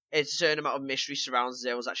suit, a certain amount of mystery surrounds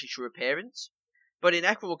Zero's actually true appearance. But in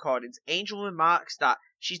Echo recordings, Angel remarks that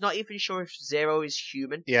she's not even sure if Zero is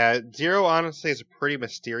human. Yeah, Zero honestly is a pretty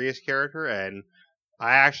mysterious character, and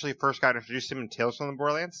I actually first got introduced to him in Tales from the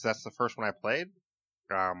Borderlands. That's the first one I played.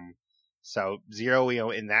 So Zero,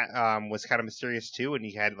 in that was kind of mysterious too, and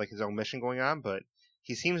he had like his own mission going on, but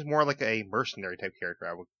he seems more like a mercenary type character.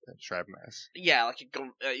 I would describe him as. Yeah, like a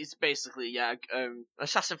gun. He's basically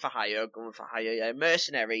assassin for hire, gun for hire, yeah,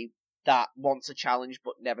 mercenary that wants a challenge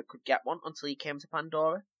but never could get one until he came to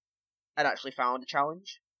Pandora and actually found a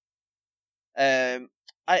challenge.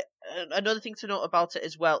 Another thing to note about it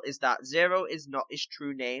as well is that Zero is not his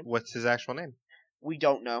true name. What's his actual name? We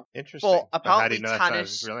don't know. Interesting. But apparently how do you know that's not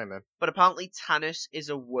his real name, then? But apparently Tannis is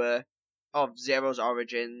aware of Zero's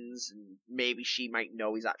origins, and maybe she might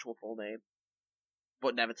know his actual full name,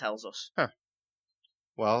 but never tells us. Huh.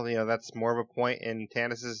 Well, that's more of a point in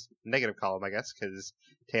Tannis's negative column, I guess, because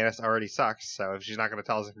Tannis already sucks, so if she's not going to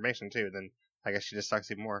tell us information, too, then I guess she just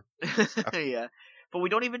sucks even more. So. Yeah. But we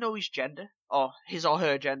don't even know his gender, or his or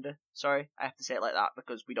her gender. Sorry, I have to say it like that,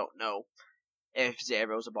 because we don't know if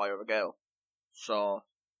Zero's a boy or a girl. So,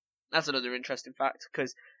 that's another interesting fact,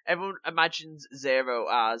 because everyone imagines Zero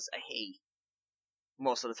as a he,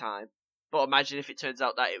 most of the time. But imagine if it turns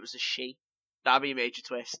out that it was a she. That'd be a major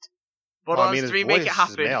twist. But well, his 3 make it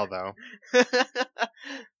happen. Is male, though.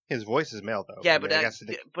 His voice is male, though. Yeah,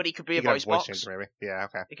 but he could be a voice box. Voice maybe. Yeah,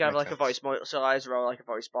 okay. He could have like a voice moisturizer or like a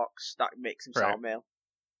voice box that makes him sound male.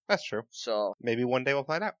 That's true. So maybe one day we'll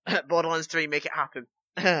find out. Borderlands 3, make it happen.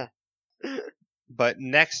 But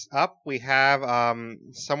next up, we have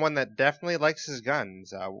someone that definitely likes his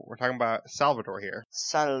guns. We're talking about Salvador here.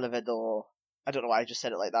 Salvador. I don't know why I just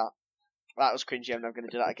said it like that. That was cringy. I'm never going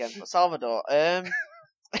to do that again. But Salvador.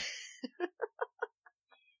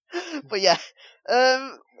 But yeah,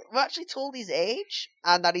 we're actually told his age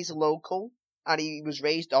and that he's local and he was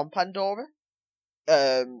raised on Pandora.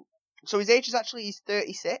 So his age is actually he's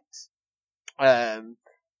 36.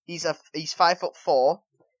 He's 5'4",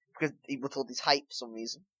 because we're told his height for some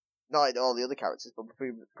reason. Not like all the other characters, but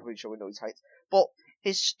we're pretty sure we know his height. But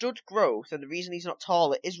his stud growth and the reason he's not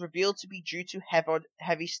taller is revealed to be due to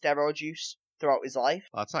heavy steroid use throughout his life.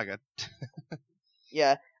 Well, that's not good.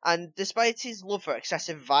 Yeah, and despite his love for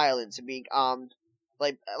excessive violence and being armed,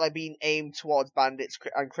 like being aimed towards bandits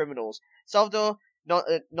and criminals, Salvador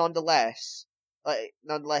nonetheless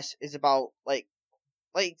is about like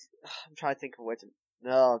I'm trying to think of a way to.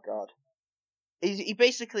 Oh God, he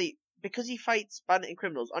basically, because he fights bandit and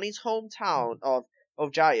criminals on his hometown of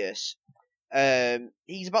Jaius,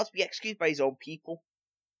 he's about to be executed by his own people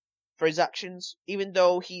for his actions. Even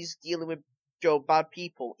though he's dealing with bad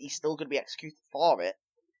people, he's still going to be executed for it.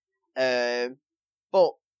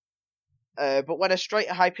 But when a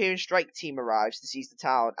Hyperion strike team arrives to seize the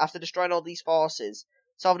town, after destroying all these forces,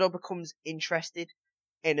 Salvador becomes interested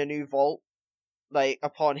in a new vault,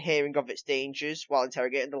 upon hearing of its dangers while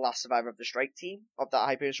interrogating the last survivor of the strike team, of that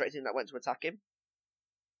Hyperion strike team that went to attack him.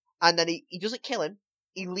 And then he doesn't kill him,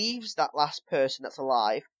 he leaves that last person that's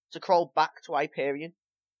alive to crawl back to Hyperion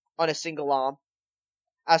on a single arm,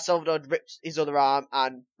 as Salvador had ripped his other arm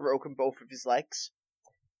and broken both of his legs.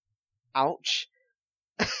 Ouch.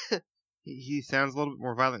 He sounds a little bit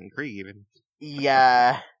more violent than Krieg, even.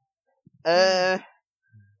 Yeah.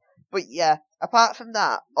 But yeah, apart from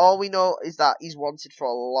that, all we know is that he's wanted for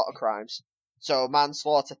a lot of crimes. So,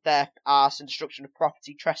 manslaughter, theft, arson, destruction of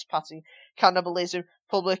property, trespassing, cannibalism,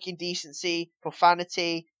 public indecency,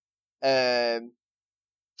 profanity. He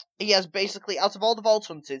has basically, out of all the Vault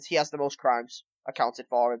Hunters, he has the most crimes accounted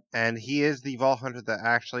for him. And he is the Vault Hunter that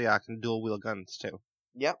actually can dual wield guns, too.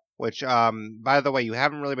 Yep. Which, by the way, you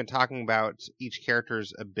haven't really been talking about each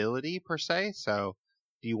character's ability, per se, so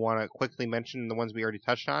do you want to quickly mention the ones we already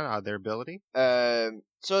touched on, their ability? Because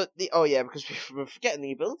we're forgetting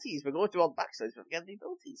the abilities. We're going through all the backstories, we're forgetting the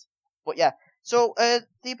abilities. But yeah, so,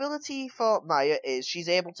 the ability for Maya is she's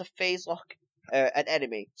able to phase lock an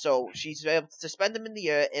enemy. So, she's able to suspend them in the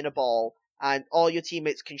air in a ball, and all your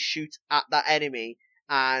teammates can shoot at that enemy,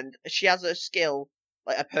 and she has a skill,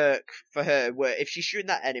 like a perk for her, where if she's shooting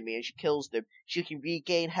that enemy and she kills them, she can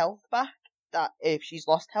regain health back, that if she's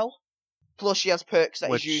lost health. Plus, she has perks that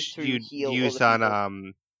is used to heal used other people.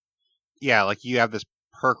 on, like you have this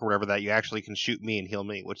perk or whatever that you actually can shoot me and heal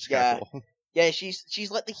me, which is kind of cool. Yeah, she's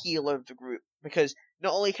like the healer of the group, because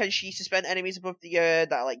not only can she suspend enemies above the air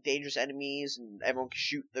that are like dangerous enemies and everyone can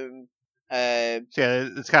shoot them, So yeah,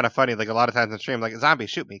 it's kind of funny. Like a lot of times on stream, like zombie,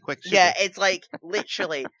 shoot me, quick, shoot me. It's like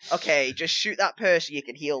literally, okay, just shoot that person, you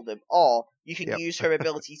can heal them, or you can Yep. use her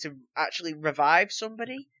ability to actually revive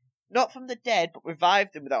somebody, not from the dead, but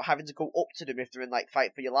revive them without having to go up to them if they're in like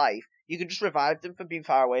fight for your life. You can just revive them from being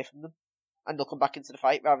far away from them, and they'll come back into the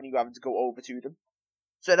fight rather than you having to go over to them.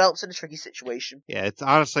 So it helps in a tricky situation. Yeah, it's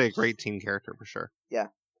honestly a great team character for sure. Yeah.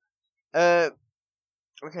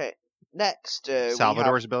 Okay. Next,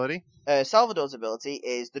 Salvador's ability. Salvador's ability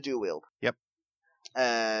is the dual wield. Yep.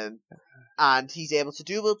 And he's able to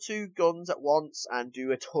dual wield 2 guns at once and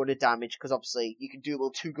do a ton of damage, because obviously you can dual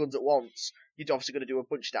wield 2 guns at once. You're obviously going to do a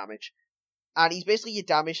bunch of damage. And he's basically your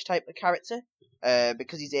damage type of character,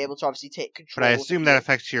 because he's able to obviously take control. But I assume that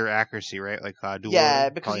affects your accuracy, right? Like dual. Yeah,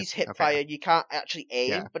 because he's hip fire. You can't actually aim,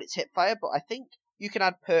 Yeah. but it's hip fire. But I think you can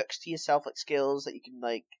add perks to yourself, like skills that you can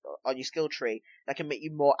like on your skill tree that can make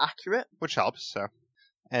you more accurate. Which helps. So,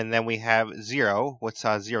 and then we have Zero. What's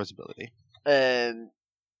Zero's ability?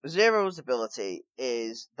 Zero's ability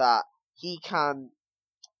is that he can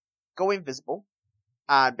go invisible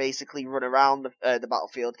and basically run around the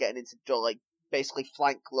battlefield, getting into like basically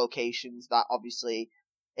flank locations that obviously,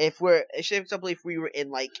 for example, if we were in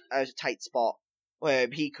like a tight spot,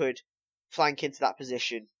 he could flank into that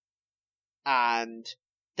position and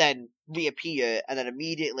then reappear, and then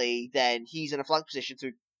immediately then he's in a flank position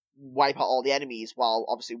to wipe out all the enemies while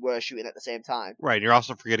obviously we're shooting at the same time. Right, and you're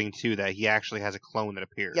also forgetting too that he actually has a clone that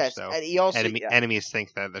appears. Yes, so and he also enemies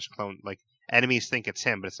think that there's clone, like enemies think it's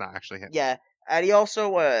him, but it's not actually him. Yeah, and he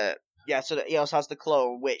also so that he also has the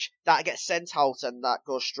clone, which that gets sent out and that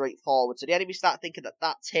goes straight forward. So the enemies start thinking that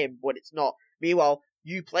that's him, but it's not. Meanwhile,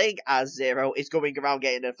 you playing as Zero is going around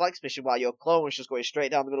getting a flank mission while your clone is just going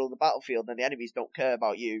straight down the middle of the battlefield, and the enemies don't care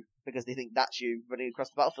about you because they think that's you running across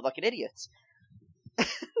the battlefield like an idiot.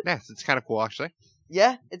 Yes, it's kind of cool actually.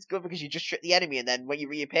 Yeah, it's good because you just trick the enemy, and then when you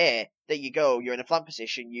reappear, there you go, you're in a flank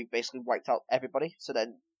position, you've basically wiped out everybody, so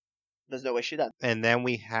then there's no issue then. And then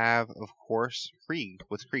we have, of course, Krieg.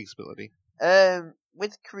 What's Krieg's ability?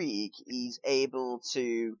 With Krieg, he's able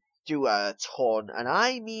to do a ton, and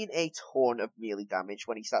I mean a ton of melee damage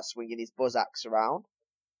when he starts swinging his buzz axe around.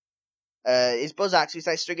 His buzz axe, he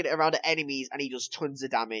starts swinging it around at enemies, and he does tons of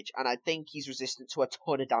damage, and I think he's resistant to a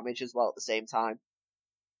ton of damage as well at the same time.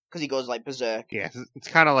 Because he goes like berserk. Yeah, it's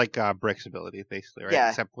kind of like Brick's ability, basically, right? Yeah.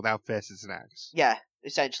 Except without fists, it's an axe. Yeah,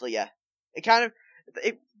 essentially, yeah. It kind of,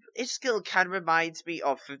 his skill kind of reminds me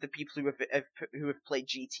of the people who have played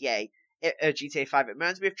GTA, GTA 5. It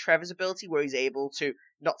reminds me of Trevor's ability, where he's able to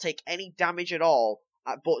not take any damage at all,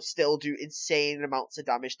 but still do insane amounts of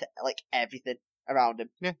damage to like everything around him.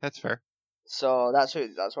 Yeah, that's fair. So that's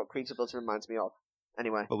what Krieg's ability reminds me of.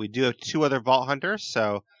 Anyway. But we do have 2 other Vault Hunters,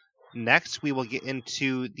 so next we will get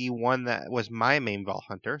into the one that was my main Vault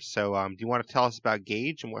Hunter. So do you want to tell us about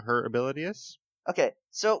Gage and what her ability is? Okay,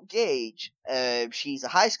 so Gage, she's a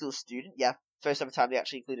high school student. Yeah, first ever time they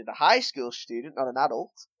actually included a high school student, not an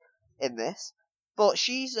adult, in this. But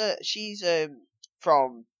she's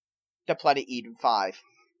from the planet Eden 5,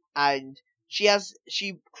 and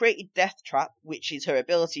she created Death Trap, which is her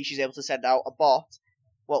ability. She's able to send out a bot,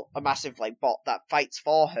 well, a massive like bot that fights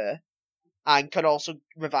for her, and can also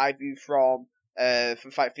revive you from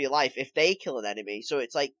Fight for Your Life if they kill an enemy. So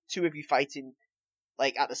it's like 2 of you fighting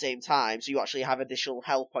like at the same time, so you actually have additional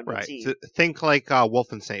help on your team. So think like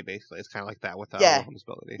Wolfenstein, basically. It's kind of like that with Wilhelm's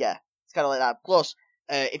ability. Yeah, it's kind of like that. Plus,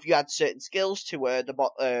 if you add certain skills to her,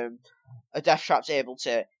 a Death Trap's able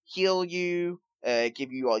to heal you,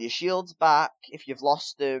 give you all your shields back if you've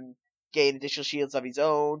lost them, gain additional shields of his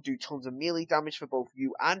own, do tons of melee damage for both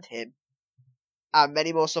you and him, and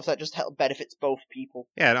many more stuff that just benefits both people.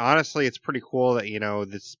 Yeah, and honestly, it's pretty cool that,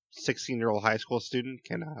 this 16-year-old high school student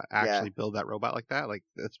can actually build that robot like that. Like,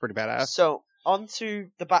 that's pretty badass. So, on to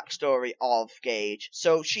the backstory of Gage.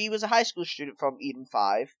 So, she was a high school student from Eden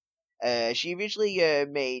 5. She originally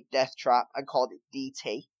made Death Trap and called it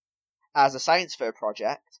DT as a science fair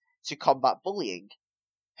project to combat bullying.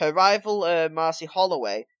 Her rival, Marcy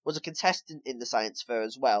Holloway, was a contestant in the science fair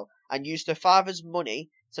as well, and used her father's money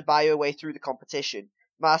to buy her way through the competition.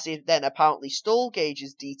 Marcy then apparently stole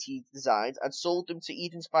Gage's DT designs and sold them to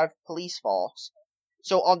Eden's 5 police force.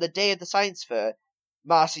 So on the day of the science fair,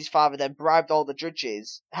 Marcy's father then bribed all the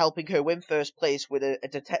judges, helping her win first place with a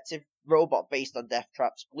detective robot based on Death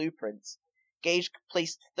Trap's blueprints. Gage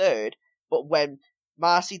placed third, but when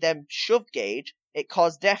Marcy then shoved Gage, it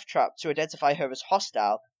caused Death Trap to identify her as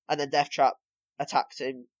hostile, and then Death Trap attacked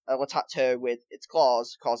her with its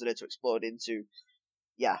claws, causing her to explode into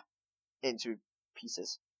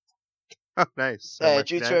pieces. Oh, nice.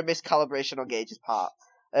 Due to a miscalibration on Gage's part.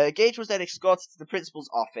 Gage was then escorted to the principal's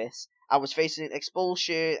office, and was facing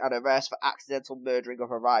expulsion and arrest for accidental murdering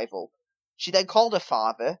of a rival. She then called her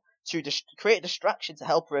father to create a distraction to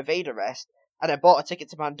help her evade arrest, and then bought a ticket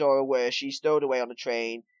to Pandora where she stowed away on a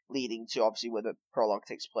train, leading to obviously where the prologue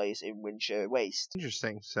takes place in Windsor Waste.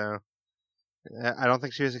 Interesting. So I don't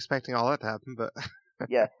think she was expecting all that to happen, but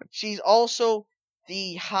Yeah, she's also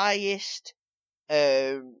the highest,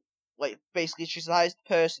 basically she's the highest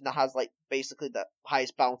person that has basically the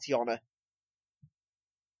highest bounty on her.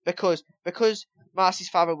 Because Marcy's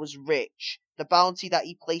father was rich, the bounty that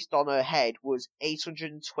he placed on her head was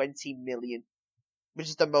 820 million, which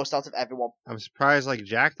is the most out of everyone. I'm surprised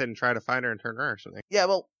Jack didn't try to find her and turn her or something. Yeah,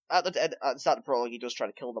 well, at the start of the prologue, he does try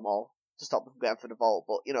to kill them all to stop them from getting for the vault,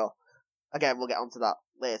 but again, we'll get onto that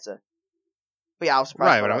later. But yeah, I was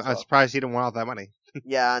surprised. Right, but I'm surprised he didn't want all that money.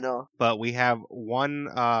 Yeah, I know. But we have one.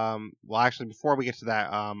 Well, actually, before we get to that,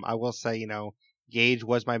 I will say, Gage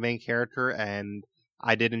was my main character, and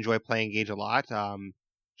I did enjoy playing Gage a lot.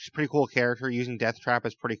 She's a pretty cool character. Using Death Trap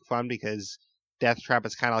is pretty fun because Death Trap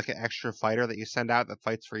is kind of like an extra fighter that you send out that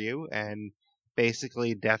fights for you, and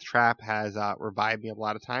basically Death Trap has revived me a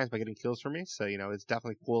lot of times by getting kills for me. So it's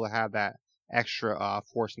definitely cool to have that extra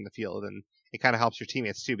force in the field, and it kind of helps your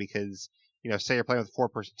teammates too because say you're playing with a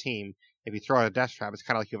 4-person team. If you throw out a Death Trap, it's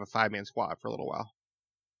kind of like you have a 5-man squad for a little while.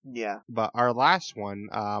 Yeah. But our last one,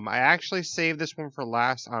 I actually saved this one for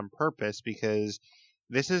last on purpose because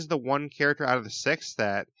this is the one character out of the 6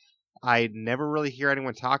 that I never really hear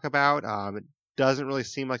anyone talk about. It doesn't really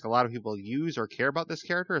seem like a lot of people use or care about this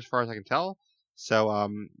character as far as I can tell. So,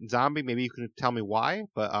 Zombie, maybe you can tell me why,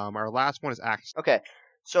 but our last one is Axton. Okay,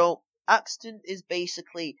 so Axton is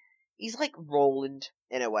basically, he's like Roland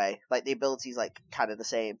in a way. The ability's kind of the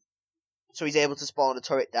same. So he's able to spawn a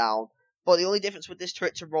turret down. But the only difference with this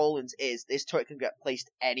turret to Roland's is this turret can get placed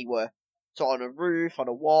anywhere. So on a roof, on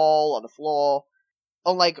a wall, on the floor.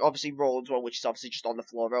 Unlike, obviously, Roland's one, which is obviously just on the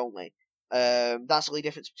floor only. That's the only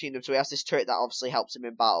difference between them. So he has this turret that obviously helps him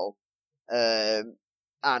in battle. And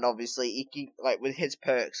obviously, he can, with his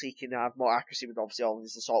perks, he can have more accuracy with obviously all of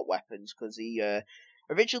his assault weapons. Because he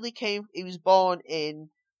originally he was born in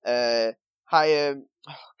oh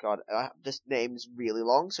god, this name's really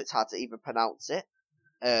long, so it's hard to even pronounce it.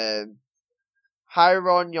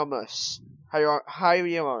 Hieronymus.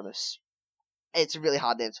 Hieronymus. It's a really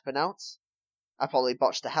hard name to pronounce. I probably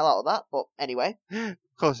botched the hell out of that, but anyway.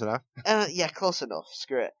 Close enough. Yeah, close enough.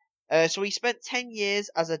 Screw it. So he spent 10 years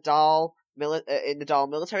as a Dahl in the Dahl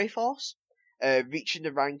military force, reaching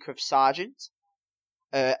the rank of sergeant.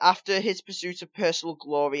 After his pursuit of personal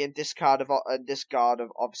glory and discard of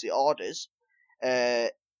obviously orders,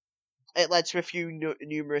 it led to a few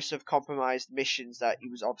numerous of compromised missions that he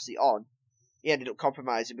was obviously on. He ended up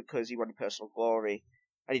compromising because he wanted personal glory,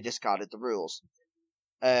 and he discarded the rules.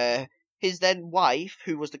 His then wife,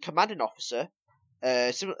 who was the commanding officer,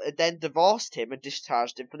 then divorced him and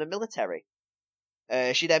discharged him from the military.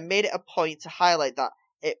 She then made it a point to highlight that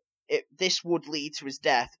this would lead to his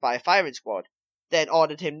death by a firing squad, then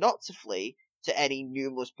ordered him not to flee to any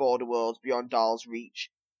numerous border worlds beyond Dahl's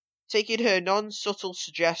reach. Taking her non-subtle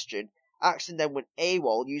suggestion, Axton then went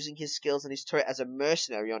AWOL, using his skills and his turret as a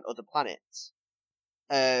mercenary on other planets.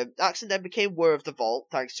 Axton then became aware of the vault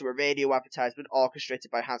thanks to a radio advertisement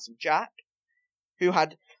orchestrated by Handsome Jack, who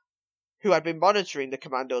had been monitoring the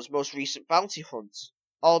Commando's most recent bounty hunts.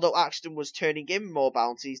 Although Axton was turning in more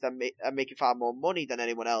bounties and making far more money than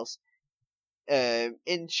anyone else,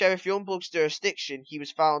 in Sheriff Youngblood's jurisdiction, he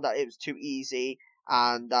was found that it was too easy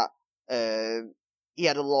and that he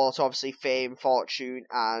had a lot of obviously fame, fortune,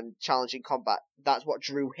 and challenging combat. That's what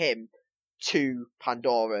drew him to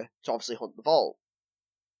Pandora to obviously hunt the vault.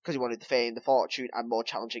 Because he wanted the fame, the fortune, and more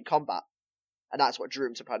challenging combat. And that's what drew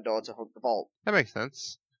him to Pandora to hunt the vault. That makes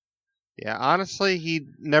sense. Yeah, honestly, he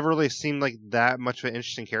never really seemed like that much of an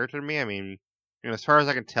interesting character to me. I mean, as far as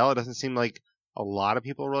I can tell, it doesn't seem like a lot of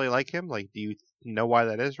people really like him. Do you know why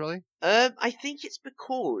that is, really? I think it's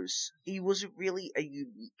because he wasn't really a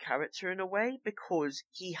unique character in a way, because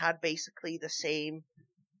he had basically the same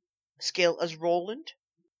skill as Roland.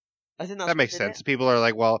 I think that makes sense. People are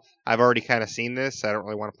like, well, I've already kind of seen this, so I don't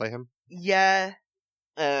really want to play him. Yeah.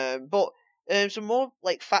 But some more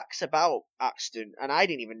facts about Axton, and I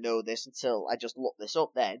didn't even know this until I just looked this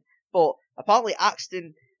up then. But apparently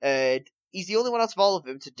Axton, he's the only one out of all of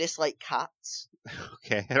them to dislike cats.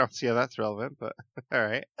 Okay, I don't see how that's relevant, but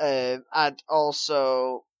alright. And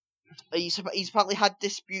also, he's apparently had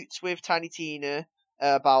disputes with Tiny Tina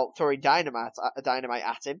about throwing dynamite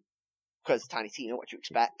at him. Because Tiny Tina, what do you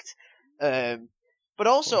expect? But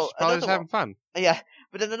also, she's probably just having fun. Yeah,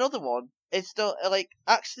 but then another one, it's still,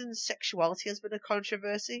 Axton's sexuality has been a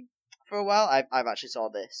controversy for a while. I've actually saw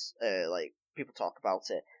this, like, people talk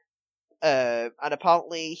about it. And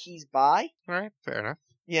apparently he's bi. Alright, fair enough.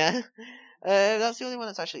 Yeah. That's the only one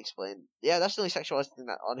that's actually explained. Yeah, that's the only sexuality thing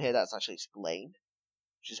that on here that's actually explained,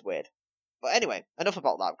 which is weird. But anyway, enough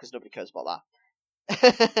about that, because nobody cares about that.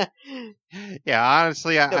 Yeah,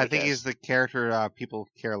 honestly, I Nobody think cares. he's the character people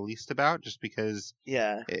care least about, just because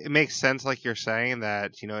Yeah. it makes sense, like you're saying,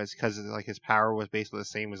 that, it's because like his power was basically the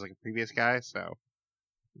same as like a previous guy, so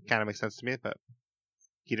it kind of makes sense to me. But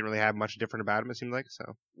he didn't really have much different about him, it seemed like.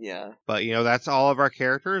 So, Yeah. but that's all of our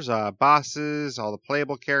characters, bosses, all the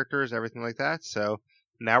playable characters, everything like that. So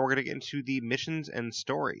now we're gonna get into the missions and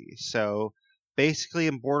story. So basically,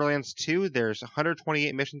 in Borderlands 2, there's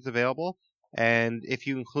 128 missions available. And if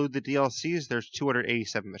you include the DLCs, there's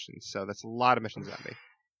 287 missions. So that's a lot of missions, Zombie.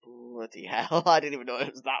 Bloody hell, I didn't even know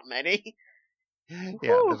it was that many. Yeah,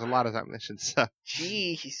 Whew. there's a lot of missions. So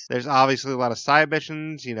Jeez. there's obviously a lot of side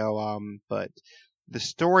missions, but the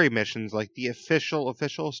story missions, like the official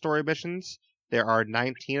story missions, there are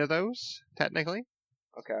 19 of those, technically.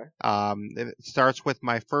 Okay. It starts with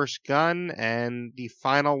my first gun, and the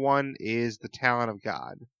final one is the Talent of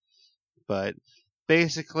God. But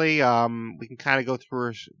basically, we can kind of go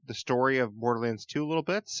through the story of Borderlands 2 a little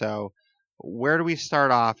bit. So, where do we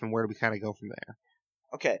start off, and where do we kind of go from there?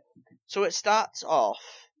 Okay. So it starts off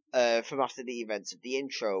from after the events of the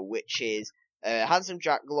intro, which is Handsome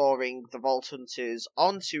Jack luring the Vault Hunters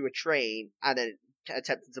onto a train and then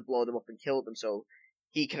attempting to blow them up and kill them so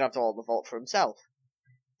he can have all the vault for himself.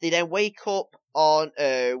 They then wake up on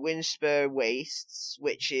Windspur Wastes,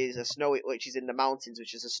 which is in the mountains,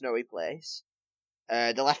 which is a snowy place.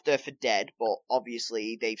 They're left there for dead, but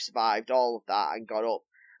obviously they've survived all of that and got up.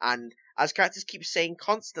 And as characters keep saying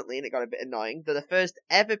constantly, and it got a bit annoying, they're the first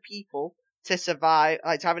ever people to survive,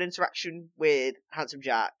 like to have an interaction with Handsome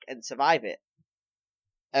Jack and survive it.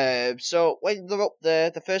 So when they're up there,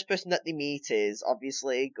 the first person that they meet is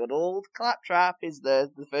obviously good old Claptrap is the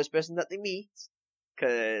first person that they meet.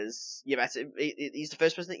 Because you met him, he's the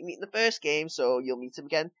first person that you meet in the first game, so you'll meet him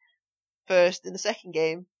again first in the second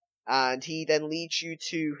game. And he then leads you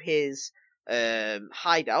to his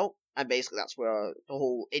hideout, and basically that's where the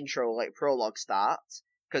whole intro, like prologue, starts.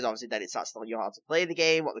 Because obviously then it starts telling you how to play the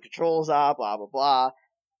game, what the controls are, blah blah blah.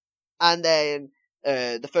 And then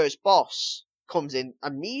the first boss comes in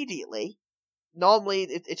immediately. Normally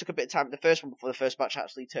it took a bit of time in the first one before the first match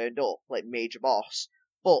actually turned up, like major boss.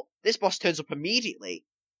 But this boss turns up immediately,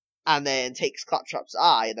 and then takes Claptrap's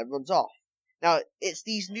eye, and then runs off. Now, it's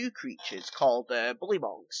these new creatures called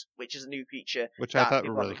Bullymongs, which is a new creature Which I thought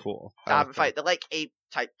were really cool. They haven't fight. They're like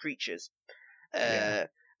ape-type creatures. Yeah.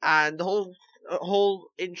 And the whole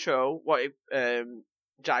intro, what it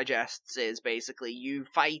digests is basically you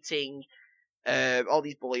fighting all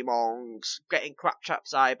these Bullymongs, getting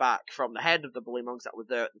Claptrap's eye back from the head of the Bullymongs that were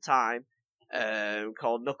there at the time,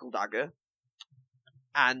 called Knuckle Dagger.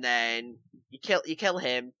 And then you kill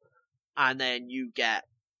him, and then you get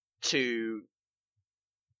to,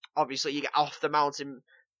 obviously you get off the mountain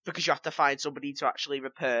because you have to find somebody to actually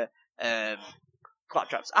repair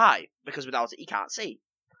Claptrap's eye, because without it he can't see.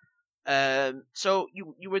 So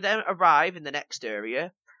you would then arrive in the next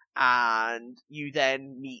area, and you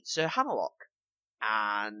then meet Sir Hammerlock,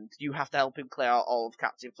 and you have to help him clear out all of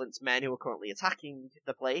Captain Flint's men who are currently attacking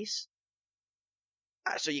the place.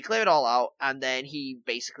 So you clear it all out, and then he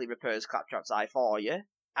basically repairs Claptrap's eye for you,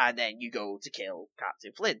 and then you go to kill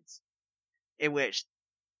Captain Flint. In which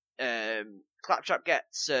Claptrap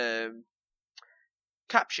gets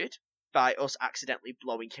captured by us accidentally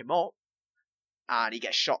blowing him up, and he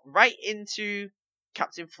gets shot right into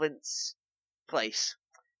Captain Flint's place.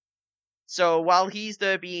 So while he's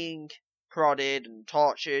there being prodded and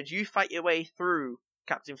tortured, you fight your way through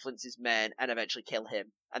Captain Flint's men and eventually kill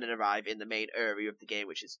him, and then arrive in the main area of the game,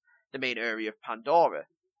 which is the main area of Pandora,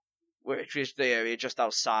 which is the area just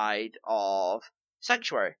outside of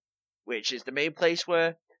Sanctuary, which is the main place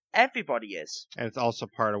where everybody is. And it's also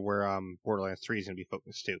part of where Borderlands 3 is going to be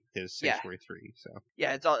focused too, because Sanctuary 3. So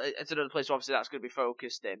yeah, it's another place obviously that's going to be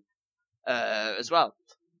focused in as well.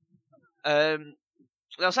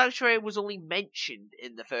 Now, Sanctuary was only mentioned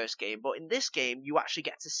in the first game, but in this game you actually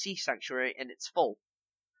get to see Sanctuary in its full.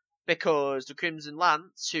 Because the Crimson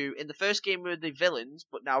Lance, who in the first game were the villains,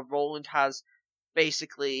 but now Roland has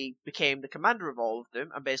basically became the commander of all of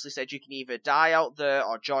them, and basically said you can either die out there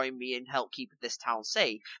or join me and help keep this town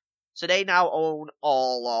safe. So they now own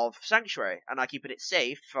all of Sanctuary, and are keeping it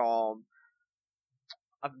safe from...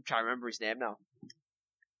 I'm trying to remember his name now.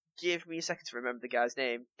 Give me a second to remember the guy's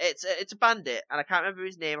name. It's a bandit, and I can't remember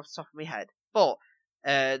his name off the top of my head. But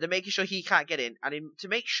they're making sure he can't get in, and to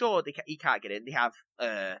make sure he can't get in, they have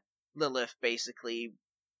Lilith basically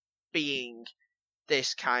being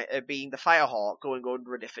being the Firehawk, going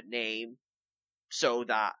under a different name, so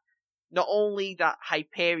that not only that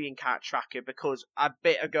Hyperion can't track her, because a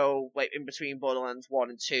bit ago, like in between Borderlands 1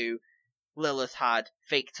 and 2, Lilith had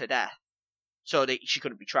faked her death, so that she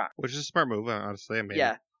couldn't be tracked. Which is a smart move, honestly. I mean,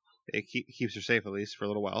 Yeah. it keeps her safe at least for a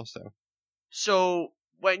little while. So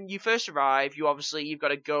when you first arrive, you've got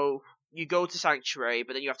to go. You go to Sanctuary,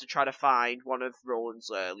 but then you have to try to find one of Roland's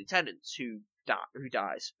lieutenants who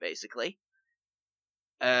dies, basically.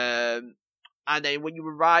 And then when you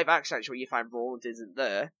arrive at Sanctuary, you find Roland isn't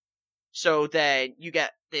there. So then you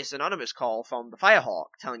get this anonymous call from the Firehawk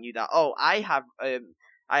telling you that, oh, I have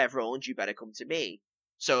Roland, you better come to me.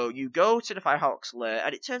 So you go to the Firehawk's lair,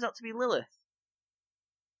 and it turns out to be Lilith.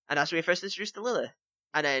 And that's where you're first introduced to Lilith.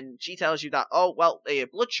 And then she tells you that, oh, well, the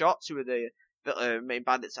Bloodshots, who are the main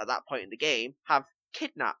bandits at that point in the game, have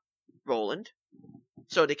kidnapped Roland,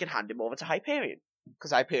 so they can hand him over to Hyperion,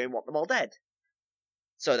 because Hyperion want them all dead.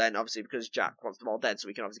 So then, obviously, because Jack wants them all dead, so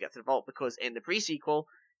we can obviously get to the vault, because in the pre-sequel,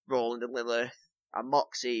 Roland and Lilith and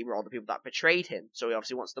Moxie were all the people that betrayed him, so he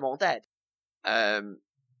obviously wants them all dead.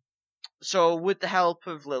 So with the help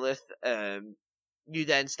of Lilith, you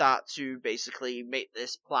then start to basically make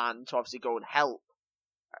this plan to obviously go and help,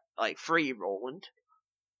 like, free Roland.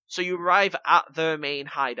 So you arrive at their main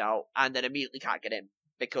hideout and then immediately can't get in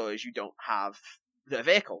because you don't have the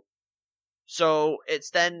vehicle. So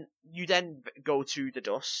you then go to the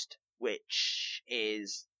Dust, which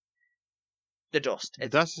is the Dust. The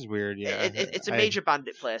Dust is weird, yeah. It's a major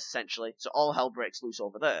bandit place, essentially, so all hell breaks loose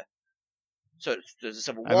over there. So there's a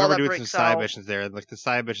civil war. I remember doing some side missions there. Like the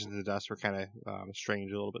side missions in the Dust were kind of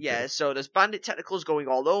strange a little bit. Yeah, so there's bandit tentacles going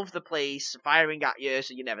all over the place, firing at you,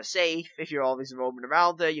 so you're never safe if you're always roaming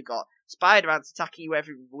around there. You've got spider ants attacking you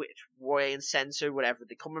every which way and center, wherever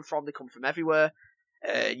they're coming from. They come from everywhere.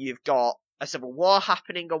 You've got a civil war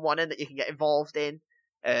happening on one end that you can get involved in.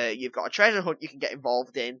 You've got a treasure hunt you can get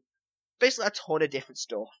involved in. Basically, a ton of different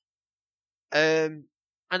stuff.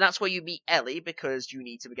 And that's where you meet Ellie, because you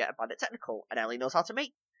need to get a bandit technical, and Ellie knows how to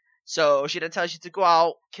make. So she then tells you to go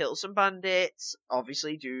out, kill some bandits,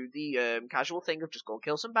 obviously do the casual thing of just go and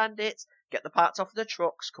kill some bandits, get the parts off of the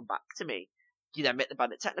trucks, come back to me. You then make the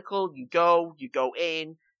bandit technical, you go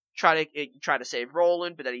in, try to save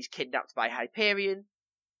Roland, but then he's kidnapped by Hyperion,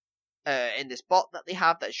 in this bot that they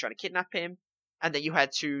have that is trying to kidnap him, and then you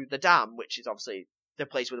head to the dam, which is obviously the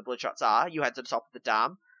place where the Bloodshots are. You head to the top of the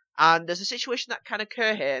dam, and there's a situation that can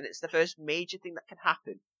occur here, and it's the first major thing that can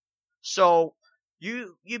happen. So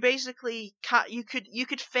you basically you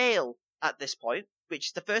could fail at this point, which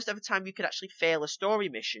is the first ever time you could actually fail a story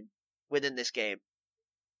mission within this game,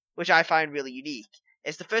 which I find really unique.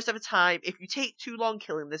 It's the first ever time, if you take too long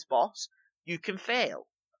killing this boss, you can fail.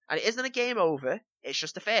 And it isn't a game over, it's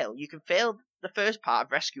just a fail. You can fail the first part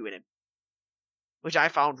of rescuing him, which I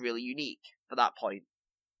found really unique for that point.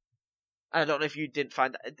 I don't know if you didn't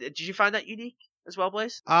find that. Did you find that unique as well,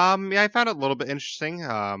 Blaze? Yeah, I found it a little bit interesting.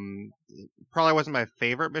 Probably wasn't my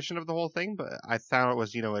favorite mission of the whole thing, but I found it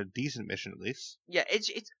was, a decent mission at least. Yeah, it's.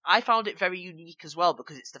 I found it very unique as well,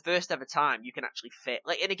 because it's the first ever time you can actually fail.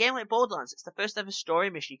 Like in a game like Borderlands, it's the first ever story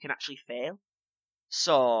mission you can actually fail.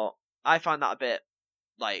 So I found that a bit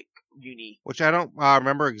unique. Which I don't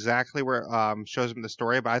remember exactly where it shows up in the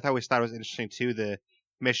story, but I always thought it was interesting too. The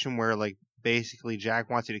mission where basically Jack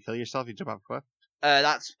wants you to kill yourself, you jump off a cliff.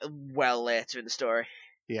 That's well later in the story.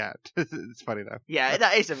 Yeah, it's funny though. Yeah,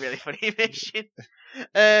 that is a really funny mission.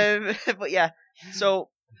 But yeah, so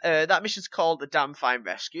that mission's called the Damn Fine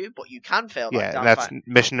Rescue, but you can fail that. Yeah, that's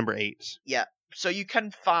mission number 8. Yeah, so you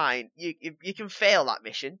can you can fail that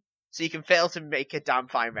mission. So you can fail to make a Damn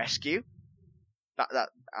Fine Rescue. That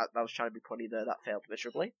was trying to be funny there. That failed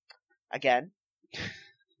miserably again.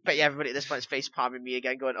 But yeah, everybody at this point is face palming me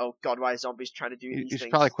again, going, "Oh God, why are zombies trying to do these things?" You should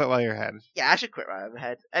probably quit while you're ahead. Yeah, I should quit while I'm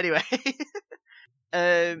ahead. Anyway,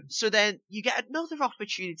 so then you get another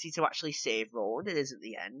opportunity to actually save Roland. It isn't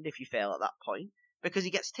the end if you fail at that point, because he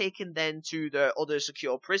gets taken then to the other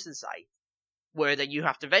secure prison site, where then you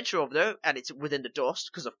have to venture over there, and it's within the Dust,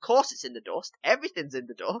 because of course it's in the Dust. Everything's in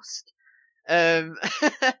the Dust. And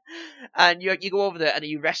you go over there and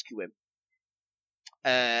you rescue him.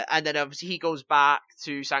 And then obviously he goes back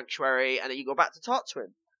to Sanctuary, and then you go back to talk to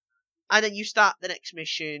him. And then you start the next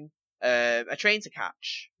mission, a train to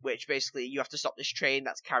catch, which basically you have to stop this train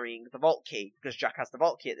that's carrying the vault key, because Jack has the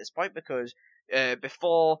vault key at this point, because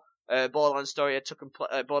before Borderlands story had taken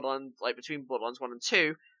Borderlands, between Borderlands 1 and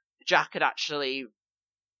 2, Jack had actually,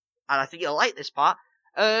 and I think you'll like this part,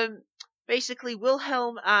 basically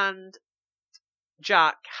Wilhelm and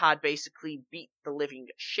Jack had basically beat the living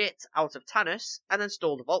shit out of Tannis and then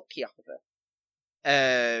stole the vault key off of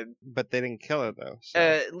her. But they didn't kill her though.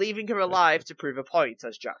 So. Leaving her alive to prove a point,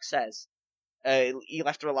 as Jack says. He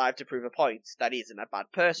left her alive to prove a point that he isn't a bad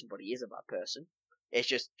person, but he is a bad person. It's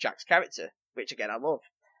just Jack's character, which again I love.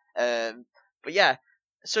 But yeah,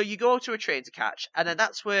 so you go to a train to catch, and then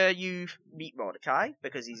that's where you meet Mordecai,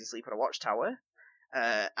 because he's asleep on a watchtower.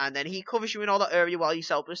 And then he covers you in all that area while you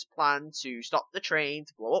set up this plan to stop the train,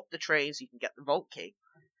 to blow up the train so you can get the vault key.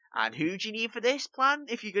 And who do you need for this plan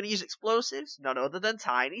if you're going to use explosives? None other than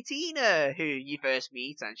Tiny Tina, who you first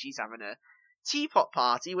meet, and she's having a teapot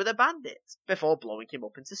party with a bandit before blowing him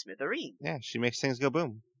up into smithereens. Yeah, she makes things go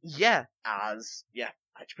boom. Yeah, as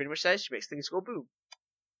she pretty much says, she makes things go boom.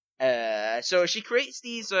 So she creates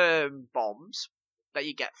these bombs that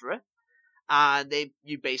you get for her, and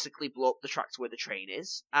you basically blow up the track to where the train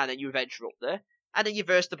is, and then you venture up there, and then you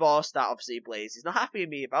verse the boss that obviously Blaze is not happy with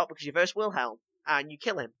me about because you verse Wilhelm, and you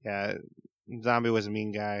kill him. Yeah, Zombie was a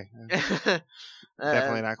mean guy.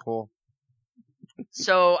 Definitely not cool.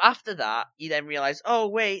 So after that, you then realise, oh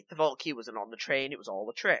wait, the vault key wasn't on the train, it was all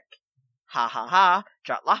a trick. Ha ha ha,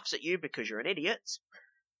 Jack laughs at you because you're an idiot.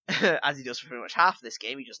 As he does for pretty much half of this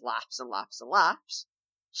game, he just laughs and laughs and laughs.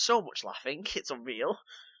 So much laughing, it's unreal.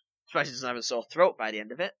 Especially he doesn't have a sore throat by the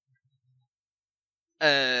end of it.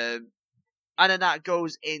 And then that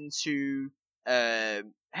goes into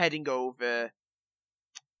heading over...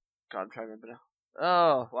 God, I'm trying to remember now.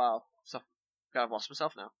 Oh, wow. God, I've lost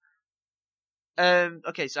myself now.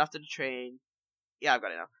 Okay, so after the train... Yeah, I've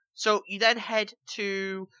got it now. So you then head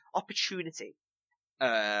to Opportunity.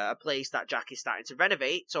 A place that Jack is starting to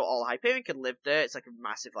renovate, so all Hyperion can live there. It's like a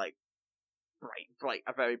massive, like,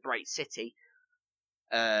 a very bright city.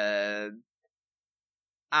 And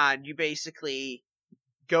you basically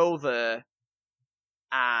go there,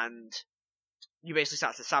 and you basically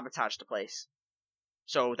start to sabotage the place,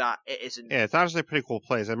 so that it isn't... Yeah, it's honestly a pretty cool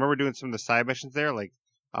place. I remember doing some of the side missions there, like,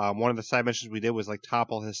 one of the side missions we did was, like,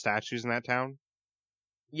 topple his statues in that town.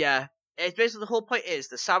 Yeah. It's basically the whole point is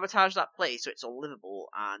to sabotage that place so it's unlivable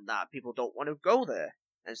and that people don't want to go there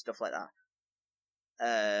and stuff like that.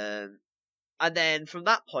 And then from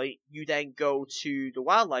that point, you then go to the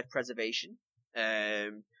wildlife preservation,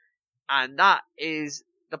 and that is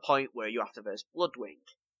the point where you have to verse Bloodwing,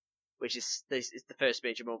 which is the first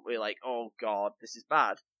major moment where you're like, oh god, this is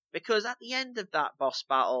bad, because at the end of that boss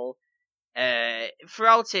battle.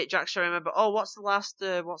 Throughout it, Jack's trying to remember, oh, what's the last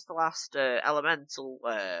elemental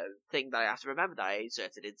thing that I have to remember that I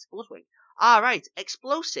inserted into Bloodwing? Ah, right,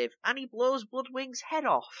 explosive, and he blows Bloodwing's head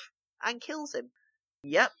off and kills him.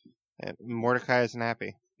 Yep. And Mordecai isn't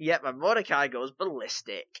happy. Yep, and Mordecai goes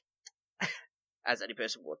ballistic. As any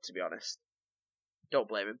person would, to be honest. Don't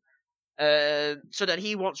blame him. So then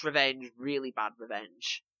he wants revenge, really bad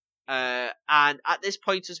revenge. And at this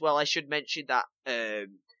point as well, I should mention that,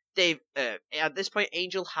 Dave, at this point,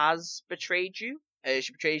 Angel has betrayed you.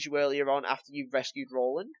 She betrayed you earlier on after you've rescued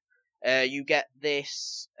Roland. You get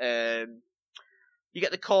this, you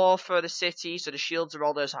get the core for the city, so the shields are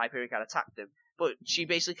all there so Hyperion can attack them. But she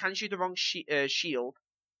basically hands you the wrong shield.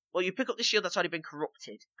 Well, you pick up the shield that's already been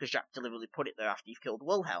corrupted, because Jack deliberately put it there after you've killed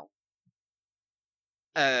Wilhelm.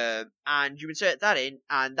 And you insert that in,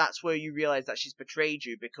 and that's where you realise that she's betrayed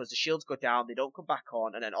you, because the shields go down, they don't come back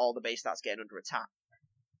on, and then all the base starts getting under attack.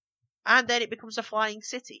 And then it becomes a flying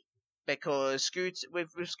city, because with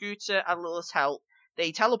Scooter and Lilith's help,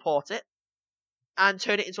 they teleport it and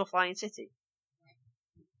turn it into a flying city.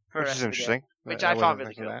 Which is interesting. Which I found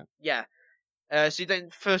really cool. Yeah. So then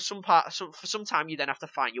for some time you then have to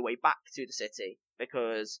find your way back to the city,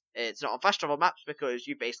 because it's not on fast travel maps, because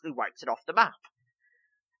you basically wiped it off the map.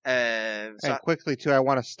 And quickly too, I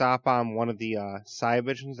want to stop on one of the side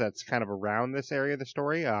missions that's kind of around this area of the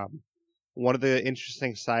story. One of the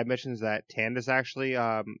interesting side missions that Tandis actually,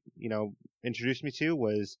 introduced me to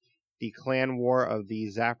was the clan war of the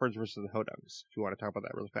Zaffords versus the Hodunks. If you want to talk about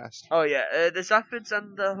that really fast. Oh yeah, the Zaffords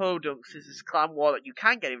and the Hodunks is this clan war that you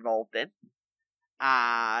can get involved in.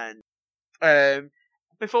 And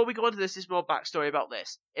before we go into this, there's more backstory about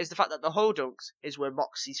this. Is the fact that the Hodunks is where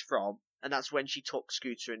Moxie's from, and that's when she took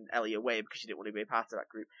Scooter and Ellie away because she didn't want to be a part of that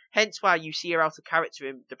group. Hence why you see her out of character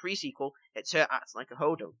in the pre-sequel. It's her acting like a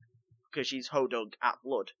Hodunk, because she's Hodunk at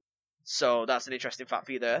blood. So that's an interesting fact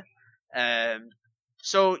for you there.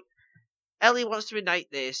 So Ellie wants to ignite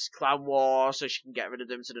this clan war so she can get rid of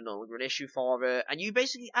them so they're no longer an issue for her. And you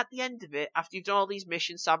basically, at the end of it, after you've done all these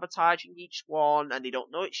missions sabotaging each one and they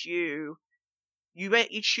don't know it's you, you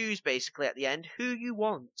choose basically at the end who you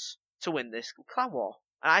want to win this clan war.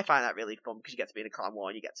 And I find that really fun because you get to be in a clan war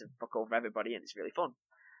and you get to fuck over everybody and it's really fun.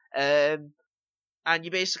 and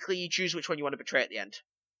you basically choose which one you want to betray at the end.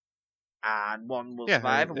 And one will Yeah,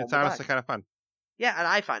 survive and one it's will honestly die. kind of fun. Yeah, and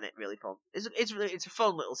I find it really fun. It's a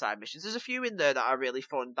fun little side missions. There's a few in there that are really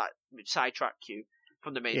fun that sidetrack you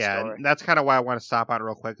from the main Yeah, story. and that's kind of why I want to stop on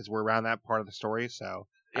real quick, because we're around that part of the story, so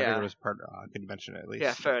I figured it Yeah, was part good to mention it at least.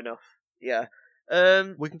 yeah, fair enough. Yeah.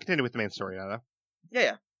 We can continue with the main story now, though.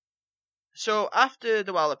 Yeah. So after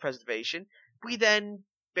the Wild Preservation, we then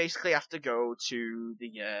basically have to go to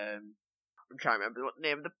the I'm trying to remember what the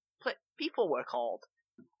name of the people were called.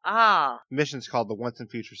 Ah, The mission's called the Once and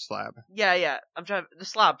Future Slab. yeah. I'm trying the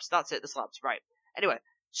slabs. That's it, the slabs. Right. Anyway,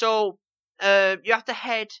 so you have to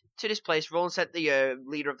head to this place. Roland sent the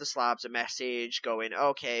leader of the slabs a message going,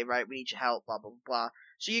 "Okay, right, we need your help." Blah blah blah.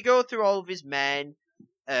 So you go through all of his men,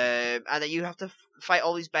 and then you have to fight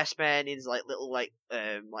all his best men in his little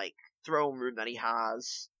throne room that he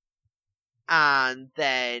has, and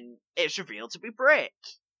then it's revealed to be Brick.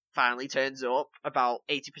 Finally turns up about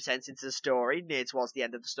 80% into the story, near towards the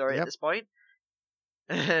end of the story at this point.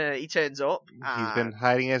 He turns up. He's been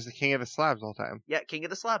hiding as the king of the slabs the whole time. Yeah, king of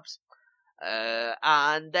the slabs.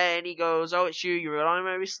 And then he goes, "Oh, it's you. You're an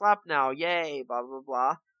honorary slab now. Yay!" Blah blah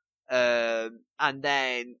blah. And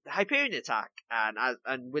then Hyperion attack,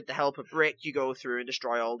 and with the help of Brick, you go through and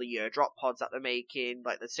destroy all the drop pods that they're making,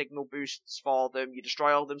 like the signal boosts for them. You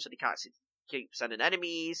destroy all of them so they can't keep sending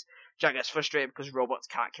enemies. Jack gets frustrated because robots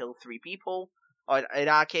can't kill 3 people. Or in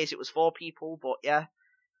our case, it was 4 people, but yeah.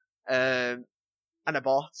 And a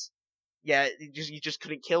bot. Yeah, you just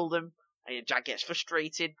couldn't kill them. And Jack gets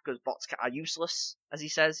frustrated because bots are useless, as he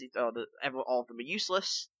says. All of them are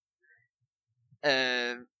useless.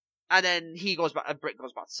 And then he goes back, and Brick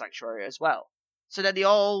goes back to Sanctuary as well. So then they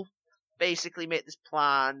all basically make this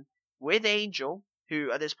plan with Angel,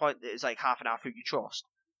 who at this point is like half an hour who you trust.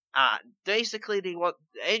 And basically,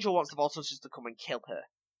 Angel wants the Vault Hunters to come and kill her.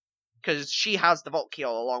 Because she has the Vault Key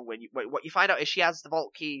all along. What you find out is she has the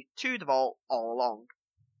Vault Key to the Vault all along.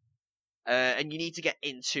 And you need to get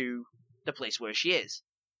into the place where she is.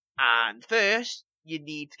 And first, you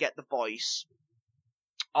need to get the voice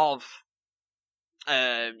of...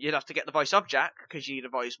 you'd have to get the voice of Jack, because you need a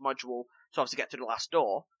voice module to obviously get to the last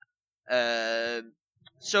door.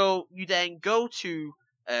 So you then go to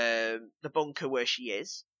the bunker where she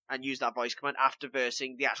is, and use that voice command after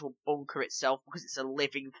versing the actual bunker itself, because it's a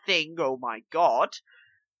living thing. Oh my god.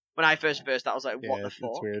 When I first versed that, I was like, what the fuck?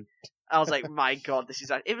 It's weird. I was like, my god, this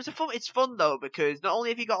is... It's fun though, because not only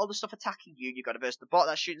have you got all the stuff attacking you, you've got to verse the bot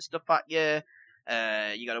that's shooting stuff at you,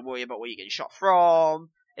 you got to worry about where you're getting shot from.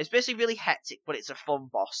 It's basically really hectic, but it's a fun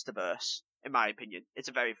boss to verse, in my opinion. It's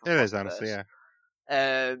a very fun boss to verse. It is, honestly,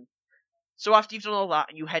 yeah. So after you've done all that,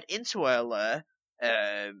 and you head into her lair,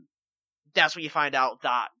 that's when you find out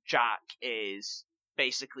that Jack is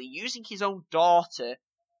basically using his own daughter,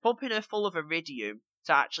 pumping her full of iridium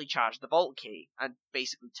to actually charge the Vault Key, and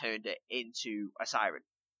basically turned it into a siren.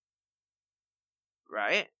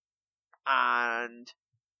 Right? And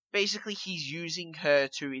basically he's using her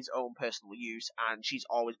to his own personal use, and she's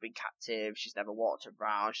always been captive, she's never walked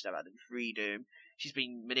around, she's never had any freedom, she's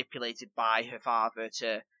been manipulated by her father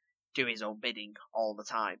to do his own bidding all the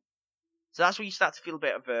time. So that's when you start to feel a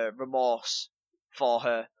bit of a remorse for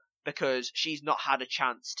her, because she's not had a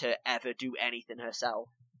chance to ever do anything herself.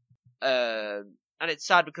 And it's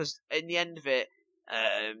sad because in the end of it,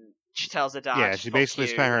 she tells her dad. Yeah, she basically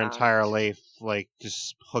spent her entire life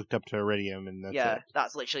just hooked up to iridium, and that's it.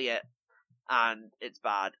 That's literally it. And it's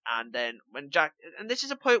bad. And then when Jack, and this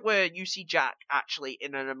is a point where you see Jack actually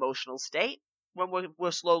in an emotional state when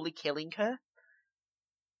we're slowly killing her.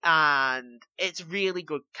 And it's really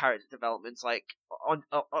good character development. Like,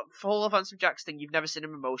 for all of Handsome Jack's thing, you've never seen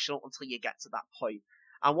him emotional until you get to that point.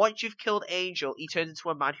 And once you've killed Angel, he turns into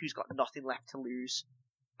a man who's got nothing left to lose.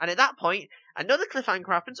 And at that point, another cliffhanger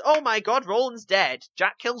happens. Oh my god, Roland's dead.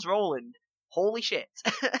 Jack kills Roland. Holy shit.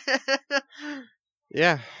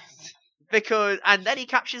 Yeah. And then he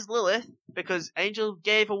captures Lilith, because Angel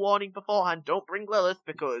gave a warning beforehand, don't bring Lilith,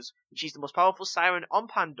 because she's the most powerful siren on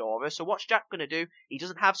Pandora. So what's Jack gonna do? He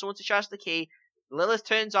doesn't have someone to charge the key. Lilith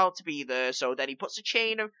turns out to be there, so then he puts a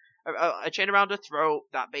chain around her throat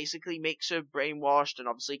that basically makes her brainwashed and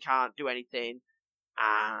obviously can't do anything.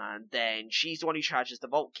 And then she's the one who charges the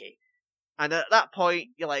Vault Key. And at that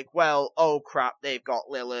point, you're like, well, oh crap, they've got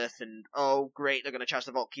Lilith, and oh great, they're gonna charge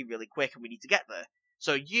the Vault Key really quick, and we need to get there.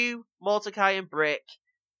 So you, Mordecai, and Brick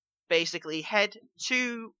basically head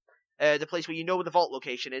to the place where you know where the vault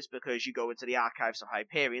location is, because you go into the Archives of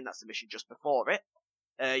Hyperion. That's the mission just before it.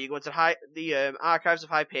 You go into the Archives of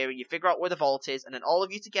Hyperion, you figure out where the vault is, and then all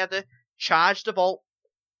of you together charge the vault,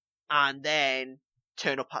 and then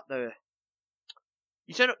turn up at the...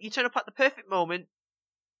 You turn up at the perfect moment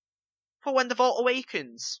for when the vault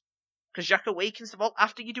awakens. Because Jack awakens the vault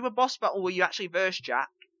after you do a boss battle where you actually verse Jack.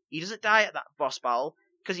 He doesn't die at that boss battle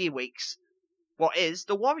because he awakes what is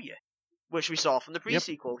the warrior, which we saw from the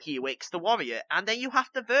pre-sequel. He awakes the warrior, and then you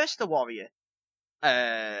have to verse the warrior.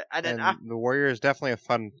 And the warrior is definitely a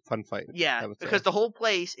fun fight. Yeah, because the whole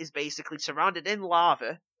place is basically surrounded in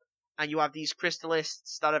lava, and you have these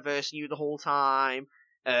crystallists that are versing you the whole time.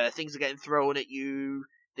 Things are getting thrown at you.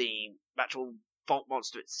 The actual vault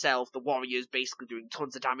monster itself, the warrior, is basically doing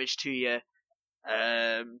tons of damage to you.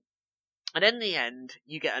 And in the end,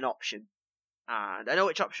 you get an option, and I know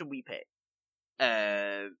which option we pick.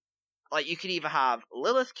 Like, you can either have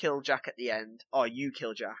Lilith kill Jack at the end, or you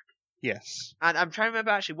kill Jack. Yes. And I'm trying to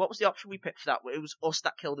remember, actually, what was the option we picked for that? It was us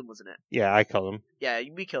that killed him, wasn't it? Yeah, I killed him. Yeah,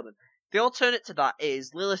 we killed him. The alternate to that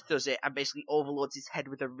is Lilith does it and basically overloads his head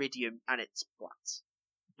with iridium, and it splats.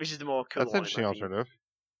 Which is the more cool one. That's an interesting alternative.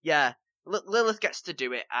 Yeah. Lilith gets to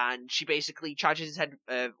do it, and she basically charges his head,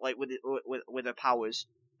 like, with her powers.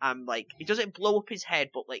 And, like, it doesn't blow up his head,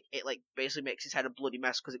 but, like, it, like, basically makes his head a bloody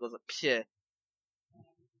mess because it goes, like, pure.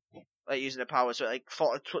 Like, using her powers, so it, like,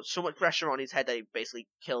 puts so much pressure on his head that it basically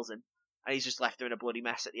kills him. And he's just left there in a bloody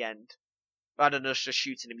mess at the end. Rather than us just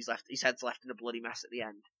shooting him, his head's left in a bloody mess at the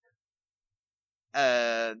end.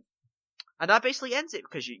 And that basically ends it,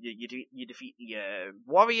 because you defeat the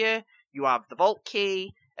warrior, you have the vault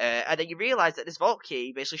key, and then you realise that this vault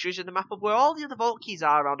key basically shows you the map of where all the other vault keys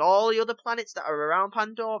are around all the other planets that are around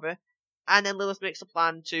Pandora, and then Lilith makes a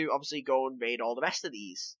plan to obviously go and raid all the rest of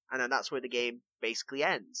these, and then that's where the game basically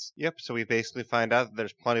ends. Yep, so we basically find out that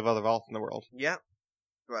there's plenty of other vaults in the world. Yep.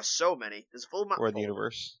 There are so many. There's a full map. Or the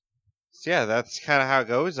universe. So yeah, that's kind of how it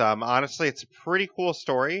goes. Honestly, it's a pretty cool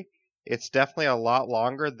story. It's definitely a lot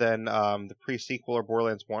longer than the pre-sequel or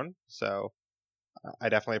Borderlands 1, so I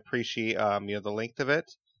definitely appreciate the length of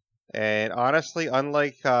it. And honestly,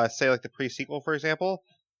 unlike say like the pre-sequel, for example,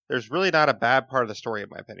 there's really not a bad part of the story in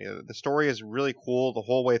my opinion. The story is really cool the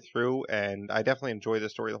whole way through, and I definitely enjoy the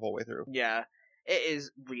story the whole way through. Yeah, it is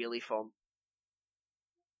really fun.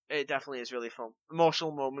 It definitely is really fun.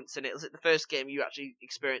 Emotional moments in it. It's like the first game you actually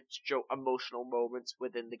experienced emotional moments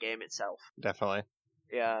within the game itself. Definitely.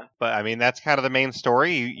 Yeah. But I mean, that's kind of the main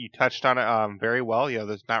story. You touched on it very well.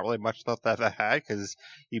 There's not really much left that I had because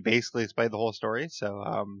you basically explained the whole story. So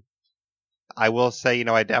I will say,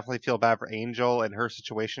 I definitely feel bad for Angel and her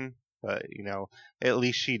situation. But at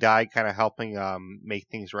least she died, kind of helping make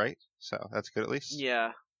things right. So that's good at least.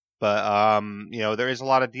 Yeah. But there is a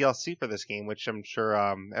lot of DLC for this game, which I'm sure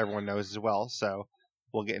everyone knows as well. So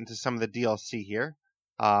we'll get into some of the DLC here.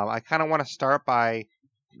 I kind of want to start by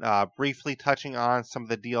briefly touching on some of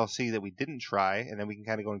the DLC that we didn't try, and then we can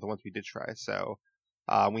kind of go into the ones we did try. So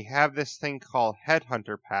we have this thing called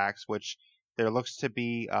Headhunter Packs, which there looks to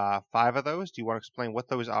be 5 of those. Do you want to explain what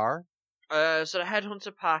those are? So the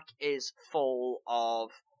Headhunter Pack is full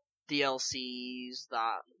of DLCs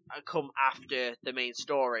that come after the main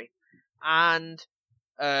story. And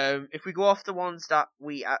if we go off the ones that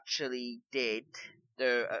we actually did,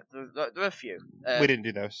 there are a few. We didn't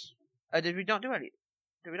do those. Did we not do any?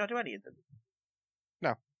 Did we not do any of them?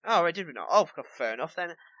 No. Oh, right, did we not? Oh, fair enough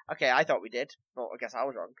then. Okay, I thought we did. Well, I guess I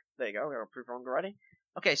was wrong. There you go, we got proved wrong already.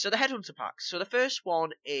 Okay, so the Headhunter Packs. So the first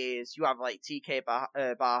one is you have like TK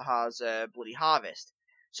Baha's Bloody Harvest.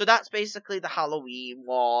 So that's basically the Halloween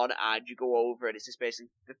one, and you go over and it's just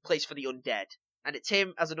basically the place for the undead. And it's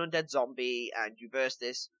him as an undead zombie, and you verse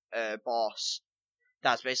this boss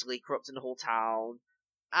that's basically corrupting the whole town.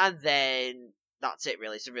 And then that's it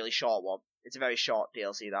really. It's a really short one. It's a very short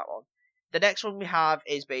DLC, that one. The next one we have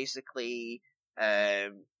is basically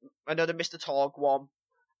another Mr. Torg one.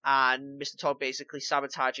 And Mr. Torg basically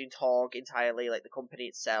sabotaging Torg entirely, like the company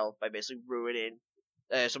itself, by basically ruining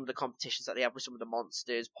some of the competitions that they have with some of the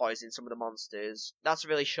monsters, poisoning some of the monsters. That's a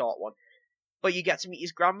really short one. But you get to meet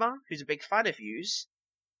his grandma, who's a big fan of yours,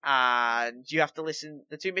 and you have to listen.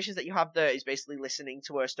 The 2 missions that you have there is basically listening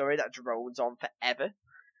to her story that drones on forever.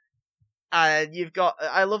 And you've got,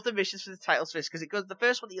 I love the missions for the titles for this, because it goes, the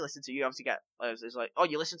first one that you listen to, you obviously get, it's like, oh,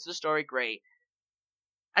 you listen to the story, great.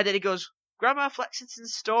 And then it goes, Grandma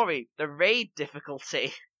Flexington's story, the raid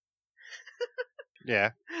difficulty.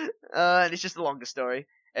 Yeah. And it's just a longer story.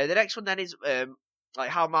 The next one then is, like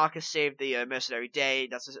how Marcus saved the mercenary day.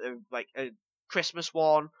 That's like a Christmas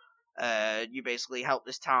one. You basically help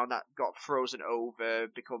this town that got frozen over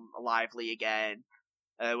become lively again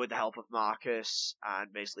with the help of Marcus,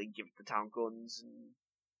 and basically give the town guns, and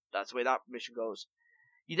that's the way that mission goes.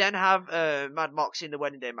 You then have Mad Moxie in the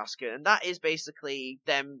Wedding Day Massacre, and that is basically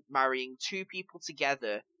them marrying 2 people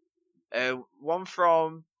together. One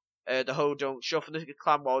from the Hodunk, show from the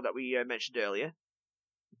clan world that we mentioned earlier,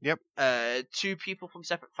 Yep. Two people from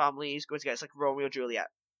separate families going together. It's like Romeo and Juliet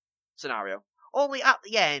scenario. Only at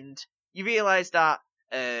the end, you realise that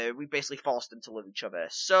we basically forced them to love each other.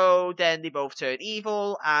 So then they both turn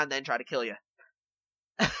evil and then try to kill you.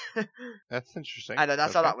 That's interesting. And then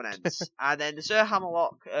that's how Okay. that one ends. And then the Sir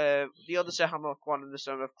Hammerlock, the other Sir Hammerlock one, and the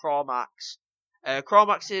son of Cromax.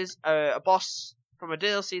 Cromax is a boss from a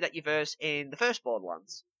DLC that you verse in the first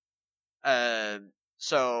Borderlands.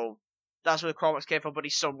 So that's where the Cromax came from. But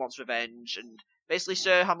his son wants revenge, and basically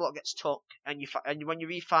Sir Hammerlock gets took, and when you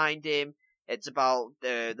re-find him, it's about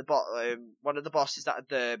one of the bosses that are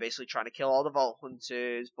there, basically trying to kill all the Vault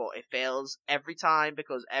Hunters, but it fails every time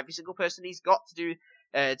because every single person he's got to do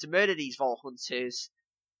to murder these Vault Hunters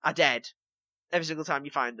are dead every single time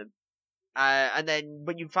you find them. And then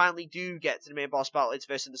when you finally do get to the main boss battle, it's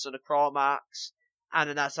versus the son of Cromax, and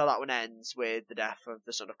then that's how that one ends with the death of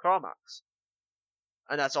the son of Cromax.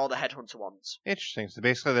 And that's all the Headhunter ones. Interesting. So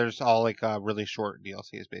basically, there's all like really short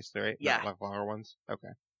DLCs, basically, right? Yeah. Not like longer ones. Okay,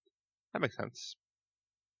 that makes sense.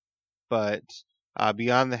 But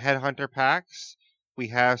beyond the Headhunter packs, we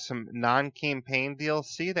have some non-campaign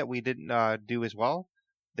DLC that we didn't do as well.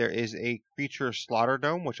 There is a Creature Slaughter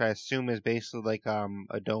Dome, which I assume is basically like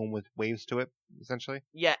a dome with waves to it, essentially.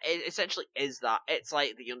 Yeah, it essentially is that. It's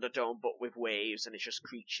like the Underdome, but with waves, and it's just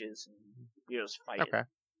creatures, and you're just fighting. Okay.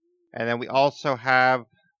 And then we also have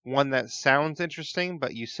one that sounds interesting,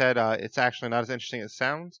 but you said it's actually not as interesting as it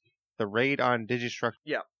sounds. The raid on Digistruct.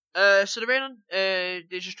 Yeah. So the raid on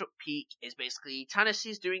Digistruct Peak is basically Tannis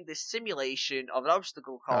is doing this simulation of an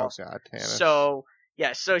obstacle course. Oh god, Tannis. So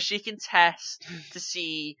yeah, so she can test to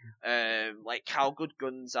see like how good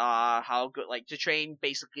guns are, how good like to train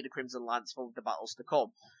basically the Crimson Lance for the battles to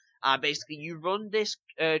come. Basically, you run this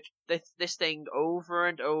this thing over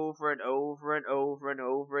and over and over and over and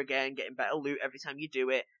over again, getting better loot every time you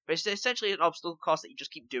do it. But it's essentially an obstacle course that you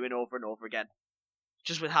just keep doing over and over again,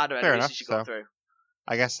 just with harder enemies as you go through.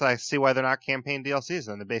 I guess I see why they're not campaign DLCs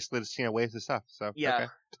then. They're basically just waves of stuff. So yeah.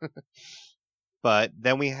 Okay. But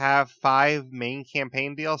then we have 5 main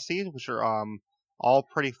campaign DLCs, which are all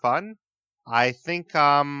pretty fun. I think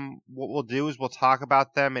what we'll do is we'll talk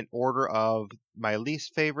about them in order of my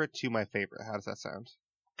least favorite to my favorite. How does that sound?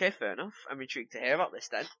 Okay, fair enough. I'm intrigued to hear about this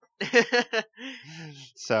then.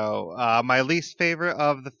 So my least favorite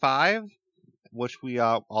of the 5, which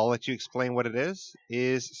I'll let you explain what it is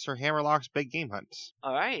Sir Hammerlock's Big Game Hunt.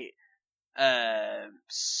 All right.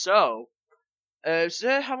 So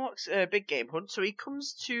Sir Hamlock's Big Game Hunt. So he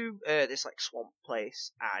comes to this like swamp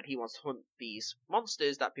place, and he wants to hunt these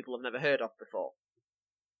monsters that people have never heard of before.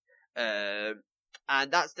 And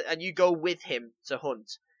you go with him to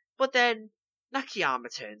hunt. But then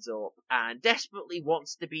Nakayama turns up and desperately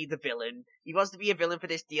wants to be the villain. He wants to be a villain for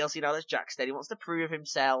this DLC now that Jack's dead. He wants to prove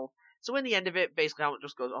himself. So in the end of it, basically Hamlock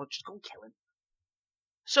just goes, "Oh, just go and kill him."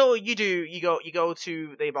 So you go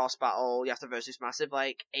to the boss battle. You have to versus this massive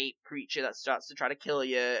like ape creature that starts to try to kill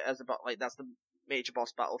you that's the major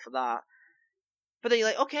boss battle for that. But then you're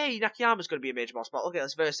like, okay, Nakayama's going to be a major boss battle. Okay,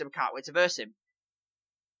 let's verse him. Can't wait to verse him.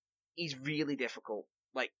 He's really difficult,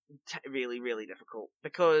 like really, really difficult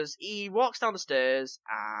because he walks down the stairs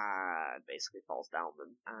and basically falls down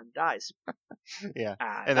them and dies. Yeah,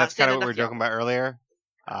 and that's kind of what we were joking about earlier.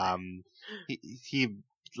 He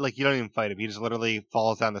like you don't even fight him. He just literally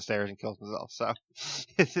falls down the stairs and kills himself. So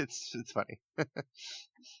it's funny.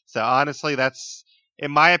 So honestly, that's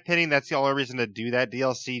in my opinion, that's the only reason to do that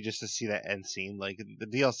DLC, just to see that end scene. Like the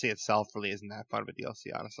DLC itself really isn't that fun of a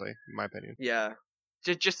DLC, honestly, in my opinion. Yeah,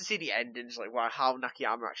 just to see the ending, just like wow, how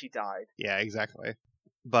Nakayama actually died. Yeah, exactly.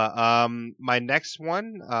 But my next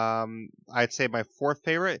one, I'd say my 4th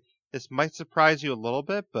favorite. This might surprise you a little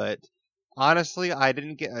bit, but honestly, I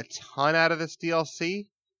didn't get a ton out of this DLC.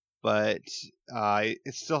 But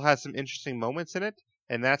it still has some interesting moments in it,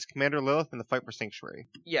 and that's Commander Lilith and the fight for Sanctuary.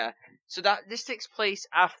 Yeah, so this takes place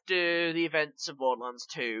after the events of Borderlands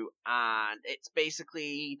 2, and it's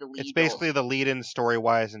basically the lead. It's basically the lead-in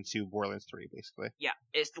story-wise into Borderlands 3, basically. Yeah,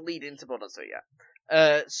 it's the lead into Borderlands 3.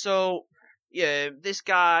 Yeah. So yeah, this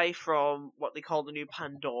guy from what they call the New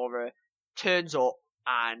Pandora turns up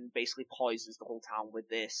and basically poisons the whole town with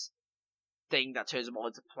this thing that turns them all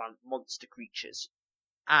into plant monster creatures.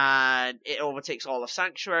 And it overtakes all of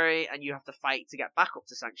Sanctuary, and you have to fight to get back up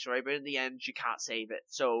to Sanctuary, but in the end, you can't save it.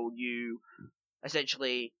 So you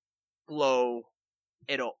essentially blow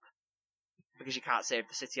it up, because you can't save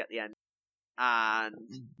the city at the end.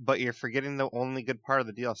 But you're forgetting the only good part of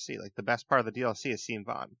the DLC. Like, the best part of the DLC is seeing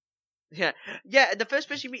Vaughn. Yeah, the first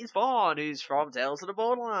person you meet is Vaughn, who's from Tales of the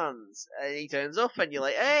Borderlands. And he turns up, and you're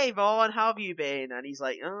like, "Hey, Vaughn, how have you been?" And he's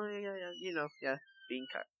like, "Oh, yeah, being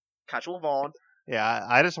casual Vaughn." Yeah,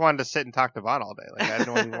 I just wanted to sit and talk to Vaughn all day. Like, I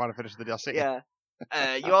didn't even want to finish the DLC. Yeah.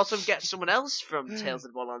 You also get someone else from Tales of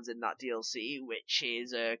the Borderlands in that DLC, which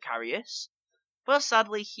is Carius. But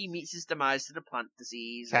sadly, he meets his demise to the plant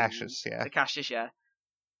disease. Cassius, and yeah. The Cassius, yeah.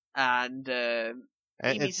 And he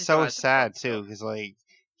meets It's his so demise to the sad, plant too, stuff. because, like,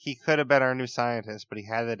 he could have been our new scientist, but he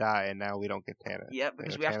had to die, and now we don't get Tannis. Yeah,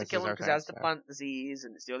 because we have to Tannis kill is him our because he has scientist the now. plant disease,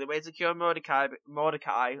 and it's the only way to cure Mordecai.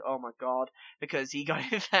 Mordecai, oh my god, because he got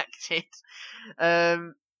infected.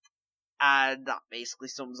 And that basically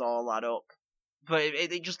sums all that up. But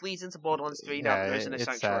it just leads into Borderlands 3 now Yeah, that there's in a it's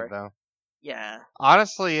sanctuary. sad, though. Yeah.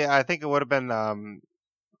 Honestly, I think it would have been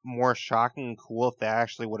more shocking and cool if they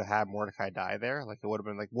actually would have had Mordecai die there. Like, it would have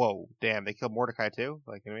been like, whoa, damn, they killed Mordecai too?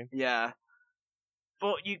 Like, you know what I mean? Yeah.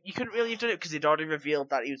 But you couldn't really have done it because they'd already revealed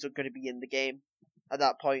that he was going to be in the game at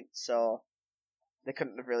that point, so they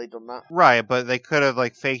couldn't have really done that. Right, but they could have,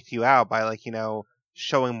 like, faked you out by, like,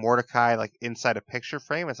 showing Mordecai, like, inside a picture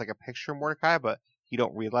frame. It's like a picture of Mordecai, but you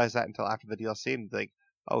don't realize that until after the DLC, and be like,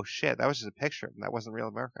 oh shit, that was just a picture, and that wasn't real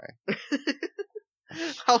Mordecai.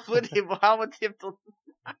 How would he have done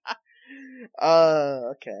that?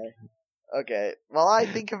 Okay. Okay. Well, I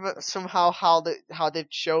think of it somehow how they'd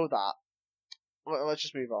show that. Well, let's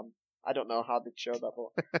just move on. I don't know how they'd show that,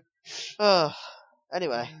 but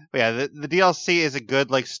anyway. But yeah, the DLC is a good,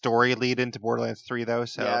 like, story lead into Borderlands 3, though.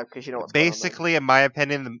 So yeah, because you know what's basically, in my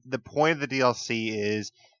opinion, the point of the DLC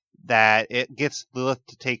is that it gets Lilith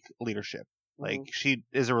to take leadership. Like, she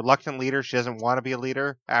is a reluctant leader. She doesn't want to be a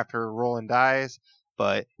leader after Roland dies.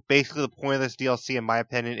 But basically, the point of this DLC, in my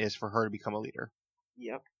opinion, is for her to become a leader.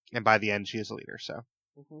 Yep. And by the end, she is a leader. So,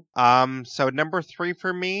 Mm-hmm. So number 3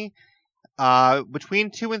 for me.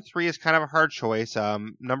 Between 2 and 3 is kind of a hard choice.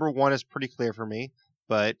 Number 1 is pretty clear for me,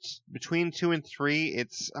 but between 2 and 3,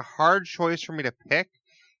 it's a hard choice for me to pick.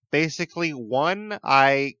 Basically, 1,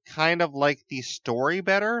 I kind of like the story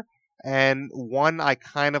better, and 1, I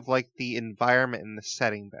kind of like the environment and the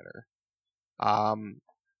setting better.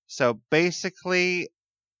 So basically,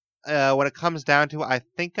 when it comes down to it, I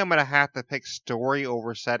think I'm gonna have to pick story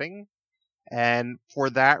over setting. And for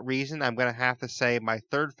that reason, I'm going to have to say my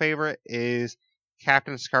third favorite is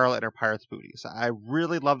Captain Scarlet and her Pirate's Booties. I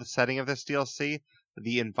really love the setting of this DLC.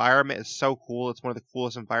 The environment is so cool. It's one of the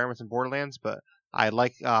coolest environments in Borderlands, but I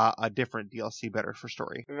like a different DLC better for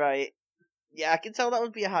story. Right. Yeah, I can tell that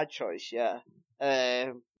would be a hard choice, yeah.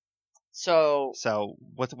 So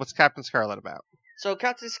what's Captain Scarlet about? So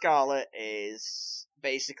Captain Scarlet is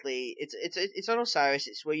basically it's on Osiris.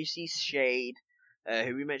 It's where you see Shade,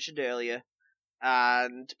 who we mentioned earlier,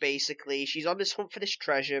 and basically she's on this hunt for this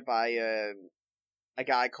treasure by a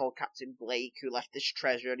guy called Captain Blake who left this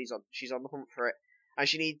treasure, and she's on the hunt for it, and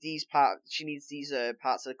she needs these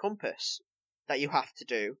parts of the compass that you have to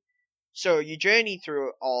do. So you journey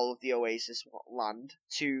through all of the Oasis land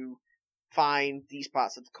to find these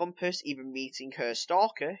parts of the compass, even meeting her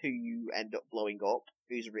stalker, who you end up blowing up,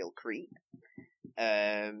 who's a real creep.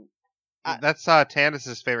 That's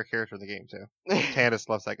Tandis' favorite character in the game too. Tandis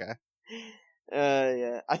loves that guy.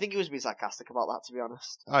 Yeah, I think he was being sarcastic about that, to be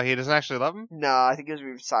honest. Oh, he doesn't actually love him? No, I think he was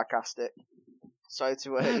being sarcastic. Sorry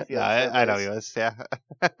to hurt your feelings. No, I know he was. Yeah,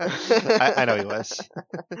 I know he was.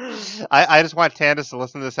 I just want Tandis to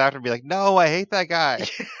listen to this after and be like, "No, I hate that guy."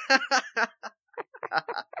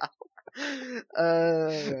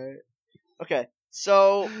 Right. Okay,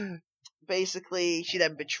 so basically, she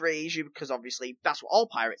then betrays you because obviously that's what all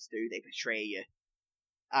pirates do. They betray you,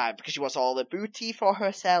 because she wants all the booty for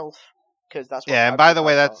herself. Because that's what. Yeah, and by the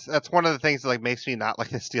way, that's one of the things that like makes me not like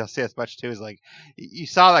this DLC as much too. Is like you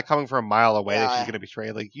saw that coming from a mile away that she's gonna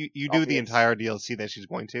betray. Like you do the entire DLC that she's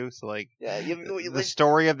going to. So like, the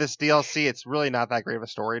story of this DLC, it's really not that great of a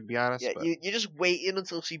story, to be honest. Yeah, but... you're just waiting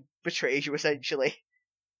until she betrays you, essentially.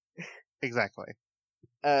 Exactly.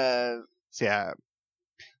 So yeah,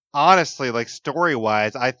 honestly, like story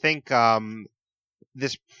wise, I think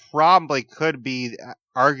this probably could be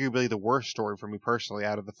arguably the worst story for me personally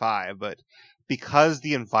out of the 5, but because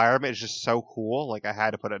the environment is just so cool, like I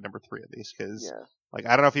had to put it at number 3 at least, because like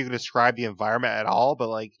I don't know if you can describe the environment at all, but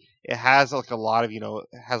like it has like a lot of it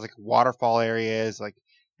has like waterfall areas, like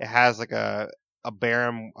it has like a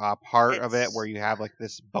barren part of it where you have like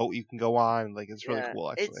this boat you can go on, like it's really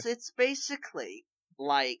cool actually. It's basically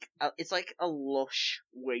like it's like a lush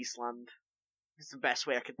wasteland. It's the best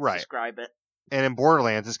way I could describe it. And in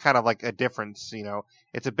Borderlands, it's kind of like a difference,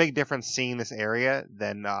 it's a big difference seeing this area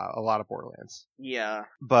than a lot of Borderlands. Yeah.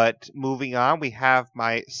 But moving on, we have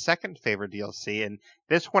my second favorite DLC, and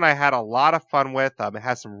this one I had a lot of fun with. It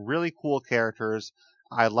has some really cool characters.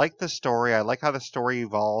 I like the story. I like how the story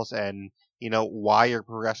evolves and, why you're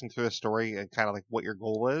progressing through the story and kind of like what your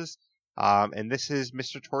goal is. And this is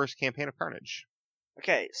Mr. Tor's Campaign of Carnage.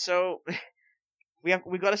 Okay, so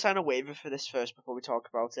we got to sign a waiver for this first before we talk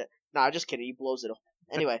about it. Nah, just kidding. He blows it up.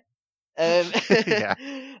 Anyway,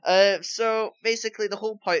 Yeah. so basically the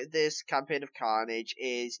whole point of this Campaign of Carnage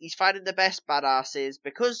is he's finding the best badasses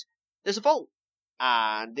because there's a vault,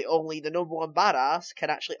 and the number one badass can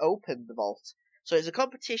actually open the vault. So it's a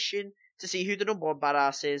competition to see who the number one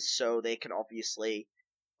badass is, so they can obviously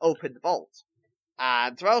open the vault.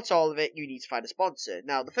 And throughout all of it, you need to find a sponsor.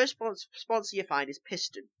 Now, the first sponsor you find is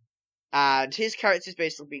Piston. And his character is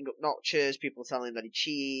basically being obnoxious, people telling him that he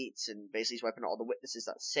cheats, and basically he's wiping out all the witnesses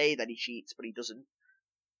that say that he cheats, but he doesn't.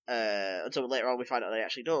 Until later on we find out that he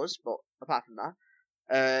actually does, but apart from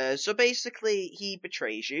that. So basically, he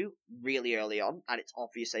betrays you really early on, and it's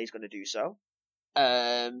obvious that he's going to do so.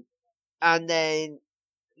 And then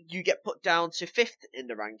you get put down to 5th in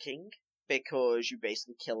the ranking, because you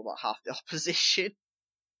basically kill about half the opposition.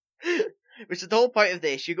 Which is the whole point of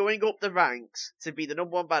this. You're going up the ranks to be the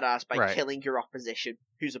number one badass by killing your opposition,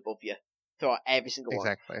 who's above you, throughout every single one.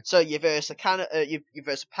 Exactly. So you verse you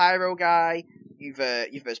verse a pyro guy, you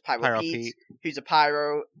verse Pyro Pete, who's a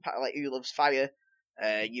pyro, who loves fire.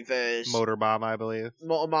 You verse Motor Mama, I believe.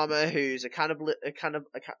 Motor Mama, who's a cannibal,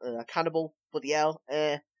 bloody hell,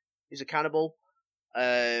 who's a cannibal.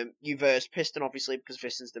 You verse Piston, obviously, because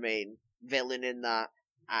Piston's the main villain in that.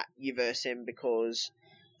 You verse him because,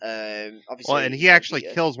 obviously... Well, and he actually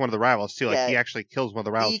kills one of the rivals, too. Like, he actually kills one of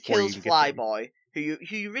the rivals. He kills Flyboy, who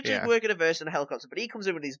you originally were going to verse in a helicopter, but he comes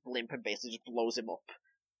in with his blimp and basically just blows him up.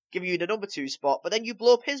 Giving you the number 2 spot, but then you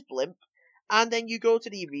blow up his blimp, and then you go to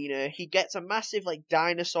the arena, he gets a massive,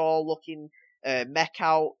 dinosaur-looking mech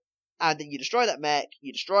out, and then you destroy that mech,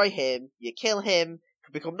 you destroy him, you kill him,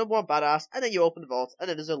 become number one badass, and then you open the vault, and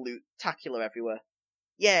then there's a loot-tacular everywhere.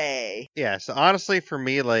 Yay! Yeah, so honestly, for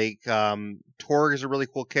me, Torg is a really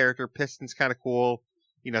cool character, Piston's kind of cool,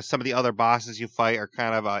 some of the other bosses you fight are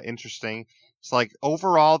kind of interesting. It's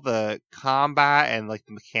overall, the combat and, the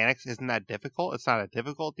mechanics isn't that difficult. It's not a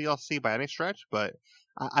difficult DLC by any stretch, but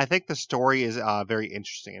I think the story is very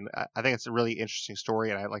interesting, and I think it's a really interesting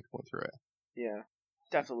story, and I like going through it. Yeah.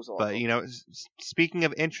 Definitely was a lot. But speaking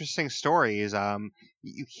of interesting stories,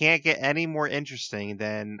 you can't get any more interesting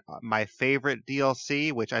than my favorite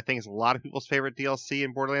DLC, which I think is a lot of people's favorite DLC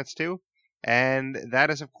in Borderlands 2, and that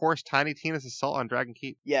is of course Tiny Tina's Assault on Dragon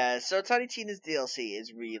Keep. Yeah, so Tiny Tina's DLC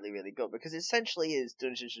is really, really good because it essentially is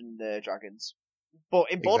Dungeons and Dragons,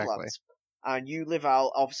 but in Borderlands, and you live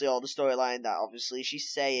out obviously all the storyline that obviously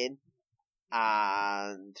she's saying,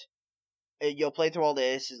 and you'll play through all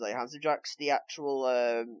this. Is Handsome Jack's the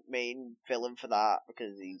actual main villain for that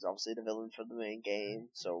because he's obviously the villain for the main game.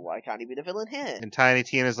 So why can't he be the villain here? And Tiny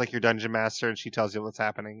Tina's your dungeon master, and she tells you what's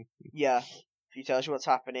happening. Yeah, she tells you what's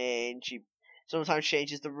happening. She sometimes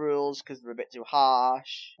changes the rules because they're a bit too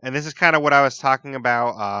harsh. And this is kind of what I was talking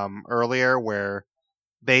about earlier, where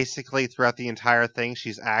basically throughout the entire thing,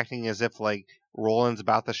 she's acting as if Roland's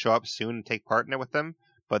about to show up soon and take part in it with them,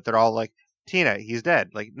 but they're all like, Tina, he's dead.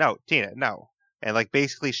 No, Tina, no. And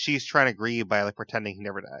basically she's trying to grieve by pretending he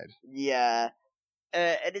never died. Yeah.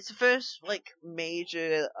 And it's the first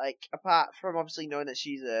major apart from obviously knowing that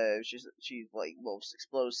she's loves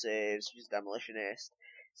explosives, she's a demolitionist.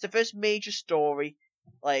 It's the first major story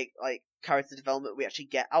character development we actually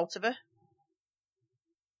get out of her.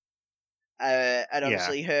 And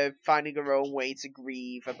obviously her finding her own way to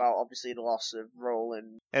grieve about obviously the loss of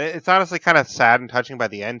Roland. And it's honestly kind of sad and touching by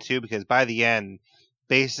the end too, because by the end,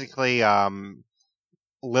 basically,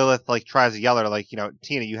 Lilith tries to yell at her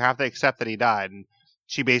Tina, you have to accept that he died, and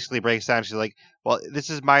she basically breaks down. She's like, well, this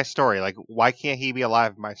is my story. Why can't he be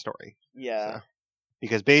alive in my story? Yeah. So,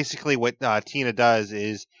 because basically what Tina does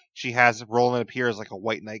is she has Roland appear as a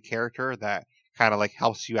White Knight character that kind of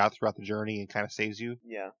helps you out throughout the journey and kind of saves you.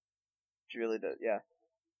 Yeah. She really does, yeah.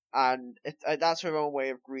 And that's her own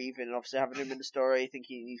way of grieving, and obviously having him in the story,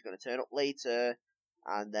 thinking he's going to turn up later,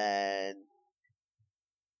 and then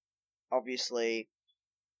obviously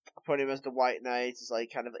put him as the White Knight is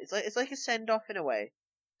it's like a send off in a way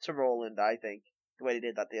to Roland. I think the way they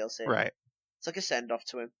did that DLC, right? It's like a send off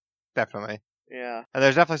to him. Definitely. Yeah. And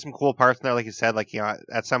there's definitely some cool parts in there, like you said.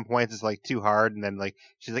 At some points it's too hard, and then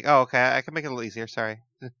she's like, "Oh, okay, I can make it a little easier. Sorry."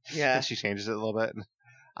 Yeah. She changes it a little bit.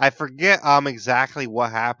 I forget exactly what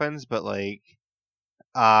happens, but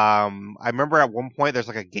I remember at one point there's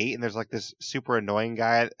a gate and there's this super annoying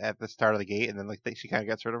guy at the start of the gate, and then she kind of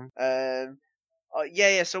gets rid of him.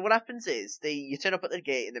 Yeah. So what happens is you turn up at the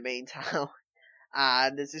gate in the main town,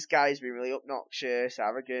 and there's this guy who's been really obnoxious,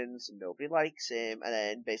 arrogant, and nobody likes him, and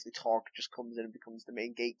then basically Torg just comes in and becomes the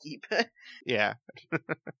main gatekeeper. Yeah.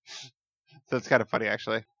 So it's kind of funny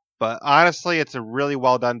actually. But honestly, it's a really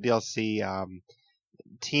well done DLC.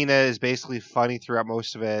 Tina is basically funny throughout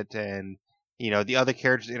most of it, and the other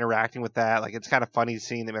characters interacting with that, like it's kind of funny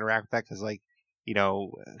seeing them interact with that because like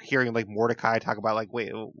hearing like Mordecai talk about like,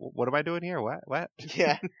 wait, what am I doing here? What?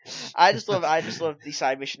 Yeah, I just love the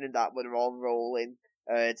side mission in that where they're all rolling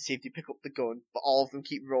to see if they pick up the gun, but all of them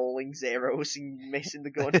keep rolling zeros and missing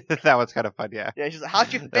the gun. That was kind of fun, yeah. Yeah, she's like,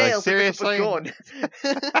 how'd you They're fail like, to pick seriously? up a gun?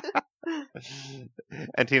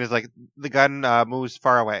 And Tina's like, the gun moves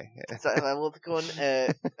far away. So I love the gun.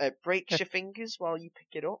 Breaks your fingers while you pick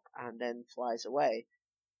it up and then flies away.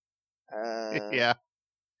 Yeah.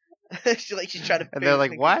 she's trying to. And they're like,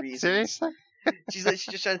 think what? Of reasons. Seriously? She's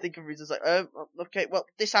just trying to think of reasons. Like, okay, well,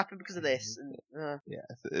 this happened because of this. And, Yeah,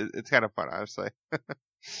 it's kind of fun, honestly.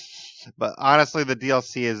 But honestly, the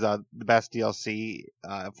DLC is the best DLC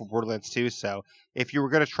for Borderlands 2. So if you were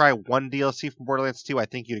going to try one DLC from Borderlands 2, I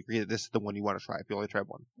think you'd agree that this is the one you want to try if you only tried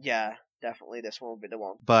one. Yeah, definitely this one would be the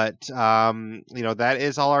one. But that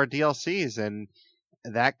is all our DLCs, and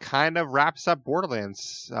that kind of wraps up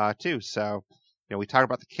Borderlands 2. So we talked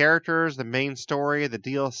about the characters, the main story, the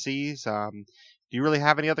DLCs. Do you really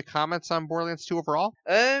have any other comments on Borderlands 2 overall?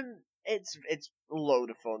 It's a load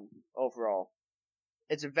of fun overall.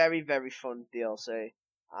 It's a very, very fun DLC,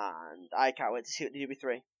 and I can't wait to see what they do with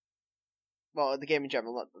 3. Well, the game in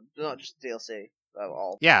general, not just DLC at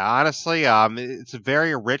all. Yeah, honestly, it's a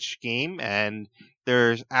very rich game, and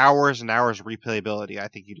there's hours and hours of replayability. I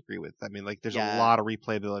think you'd agree with. I mean, like, there's a lot of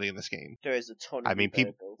replayability in this game. There is a ton of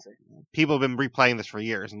replayability. People have been replaying this for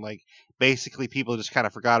years, and like basically people just kind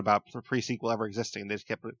of forgot about the pre-sequel ever existing. They just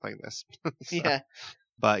kept replaying this. So, yeah.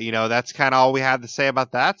 But that's kind of all we had to say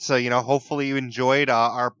about that. So hopefully you enjoyed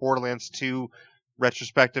our Borderlands 2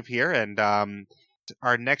 retrospective here, and our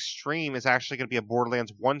next stream is actually going to be a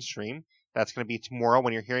Borderlands 1 stream. That's going to be tomorrow.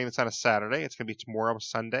 When you're hearing this on a Saturday, it's going to be tomorrow,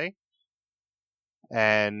 Sunday.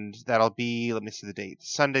 And that'll be, let me see the date,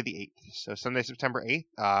 Sunday the 8th. So Sunday, September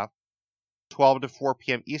 8th, 12 to 4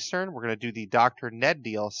 p.m. Eastern. We're going to do the Dr. Ned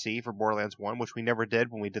DLC for Borderlands 1, which we never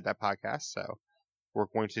did when we did that podcast. So we're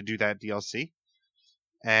going to do that DLC.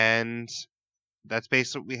 And that's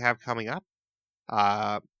basically what we have coming up.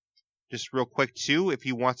 Just real quick, too, if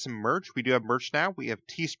you want some merch, we do have merch now. We have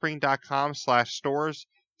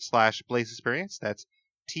teespring.com/stores/Blaze Experience. That's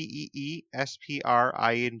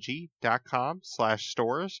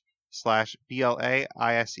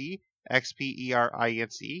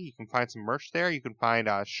teespring.com/stores/BLAISEXPERINCE. You can find some merch there. You can find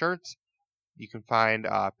shirts. You can find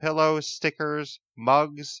pillows, stickers,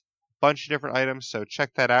 mugs, bunch of different items, so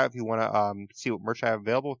check that out if you want to see what merch I have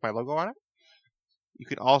available with my logo on it. You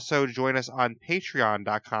can also join us on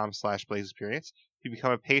patreon.com/Blaze Experience. You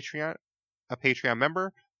become a Patreon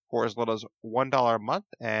member for as little as $1 a month,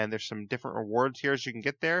 and there's some different rewards here as you can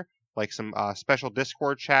get there, like some special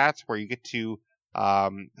Discord chats where you get to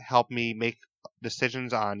help me make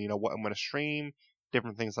decisions on what I'm going to stream,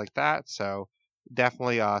 different things like that. So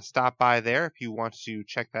definitely stop by there if you want to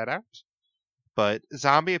check that out. But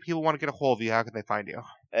Zombie, if people want to get a hold of you, how can they find you?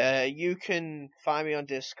 You can find me on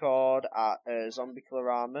Discord at Zombie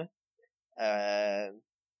Colorama.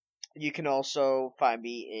 You can also find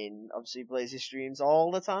me in obviously Blaze's streams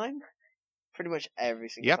all the time, pretty much every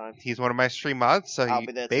single time. He's one of my stream mods, so I'll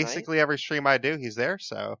be there basically every stream I do, he's there.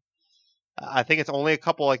 So I think it's only a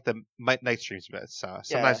couple like the night streams, but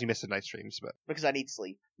sometimes you miss the night streams, but because I need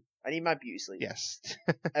sleep. I need my beauty sleep. Yes.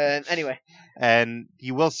 Anyway. And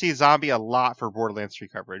you will see Zombie a lot for Borderlands 3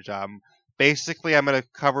 coverage. Basically, I'm going to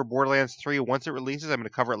cover Borderlands 3 once it releases. I'm going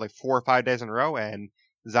to cover it like 4 or 5 days in a row, and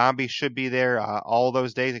Zombie should be there all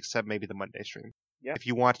those days except maybe the Monday stream. Yep. If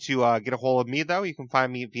you want to get a hold of me, though, you can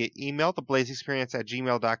find me via email,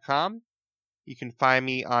 theblazeexperience@gmail.com. You can find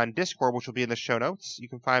me on Discord, which will be in the show notes. You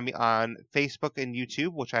can find me on Facebook and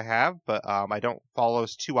YouTube, which I have, but I don't follow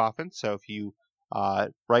those too often. So if you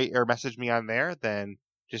write or message me on there, then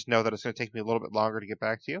just know that it's going to take me a little bit longer to get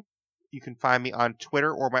back to you. You can find me on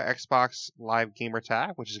Twitter or my Xbox Live gamer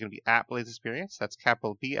tag, which is going to be @BlazeExperience. That's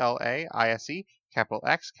capital BLAISE, capital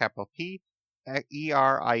X, capital PERINCE.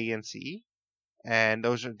 And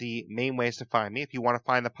those are the main ways to find me. If you want to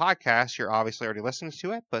find the podcast, you're obviously already listening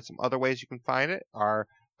to it, but some other ways you can find it are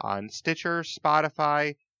on Stitcher,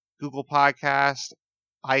 Spotify, Google Podcasts,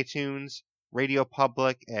 iTunes, Radio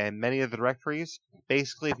Public, and many of the directories.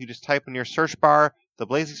 Basically, if you just type in your search bar, The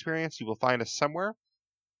Blaze Experience, you will find us somewhere.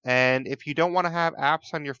 And if you don't want to have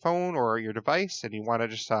apps on your phone or your device and you want to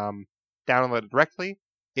just download it directly,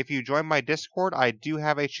 if you join my Discord, I do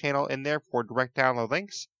have a channel in there for direct download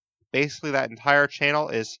links. Basically, that entire channel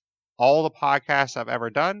is all the podcasts I've ever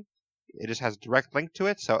done. It just has a direct link to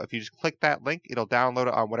it. So if you just click that link, it'll download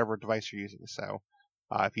it on whatever device you're using. So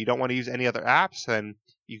If you don't want to use any other apps, then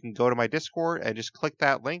you can go to my Discord and just click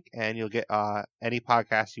that link, and you'll get any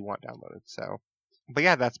podcast you want downloaded. So, but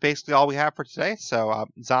yeah, that's basically all we have for today. So,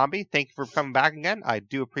 Zombie, thank you for coming back again. I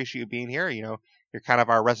do appreciate you being here. You know, you're kind of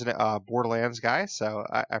our resident Borderlands guy, so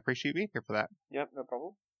I appreciate you being here for that. Yep, no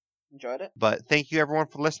problem. Enjoyed it. But thank you everyone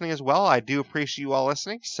for listening as well. I do appreciate you all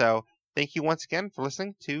listening. So thank you once again for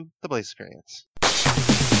listening to The Blaze Experience.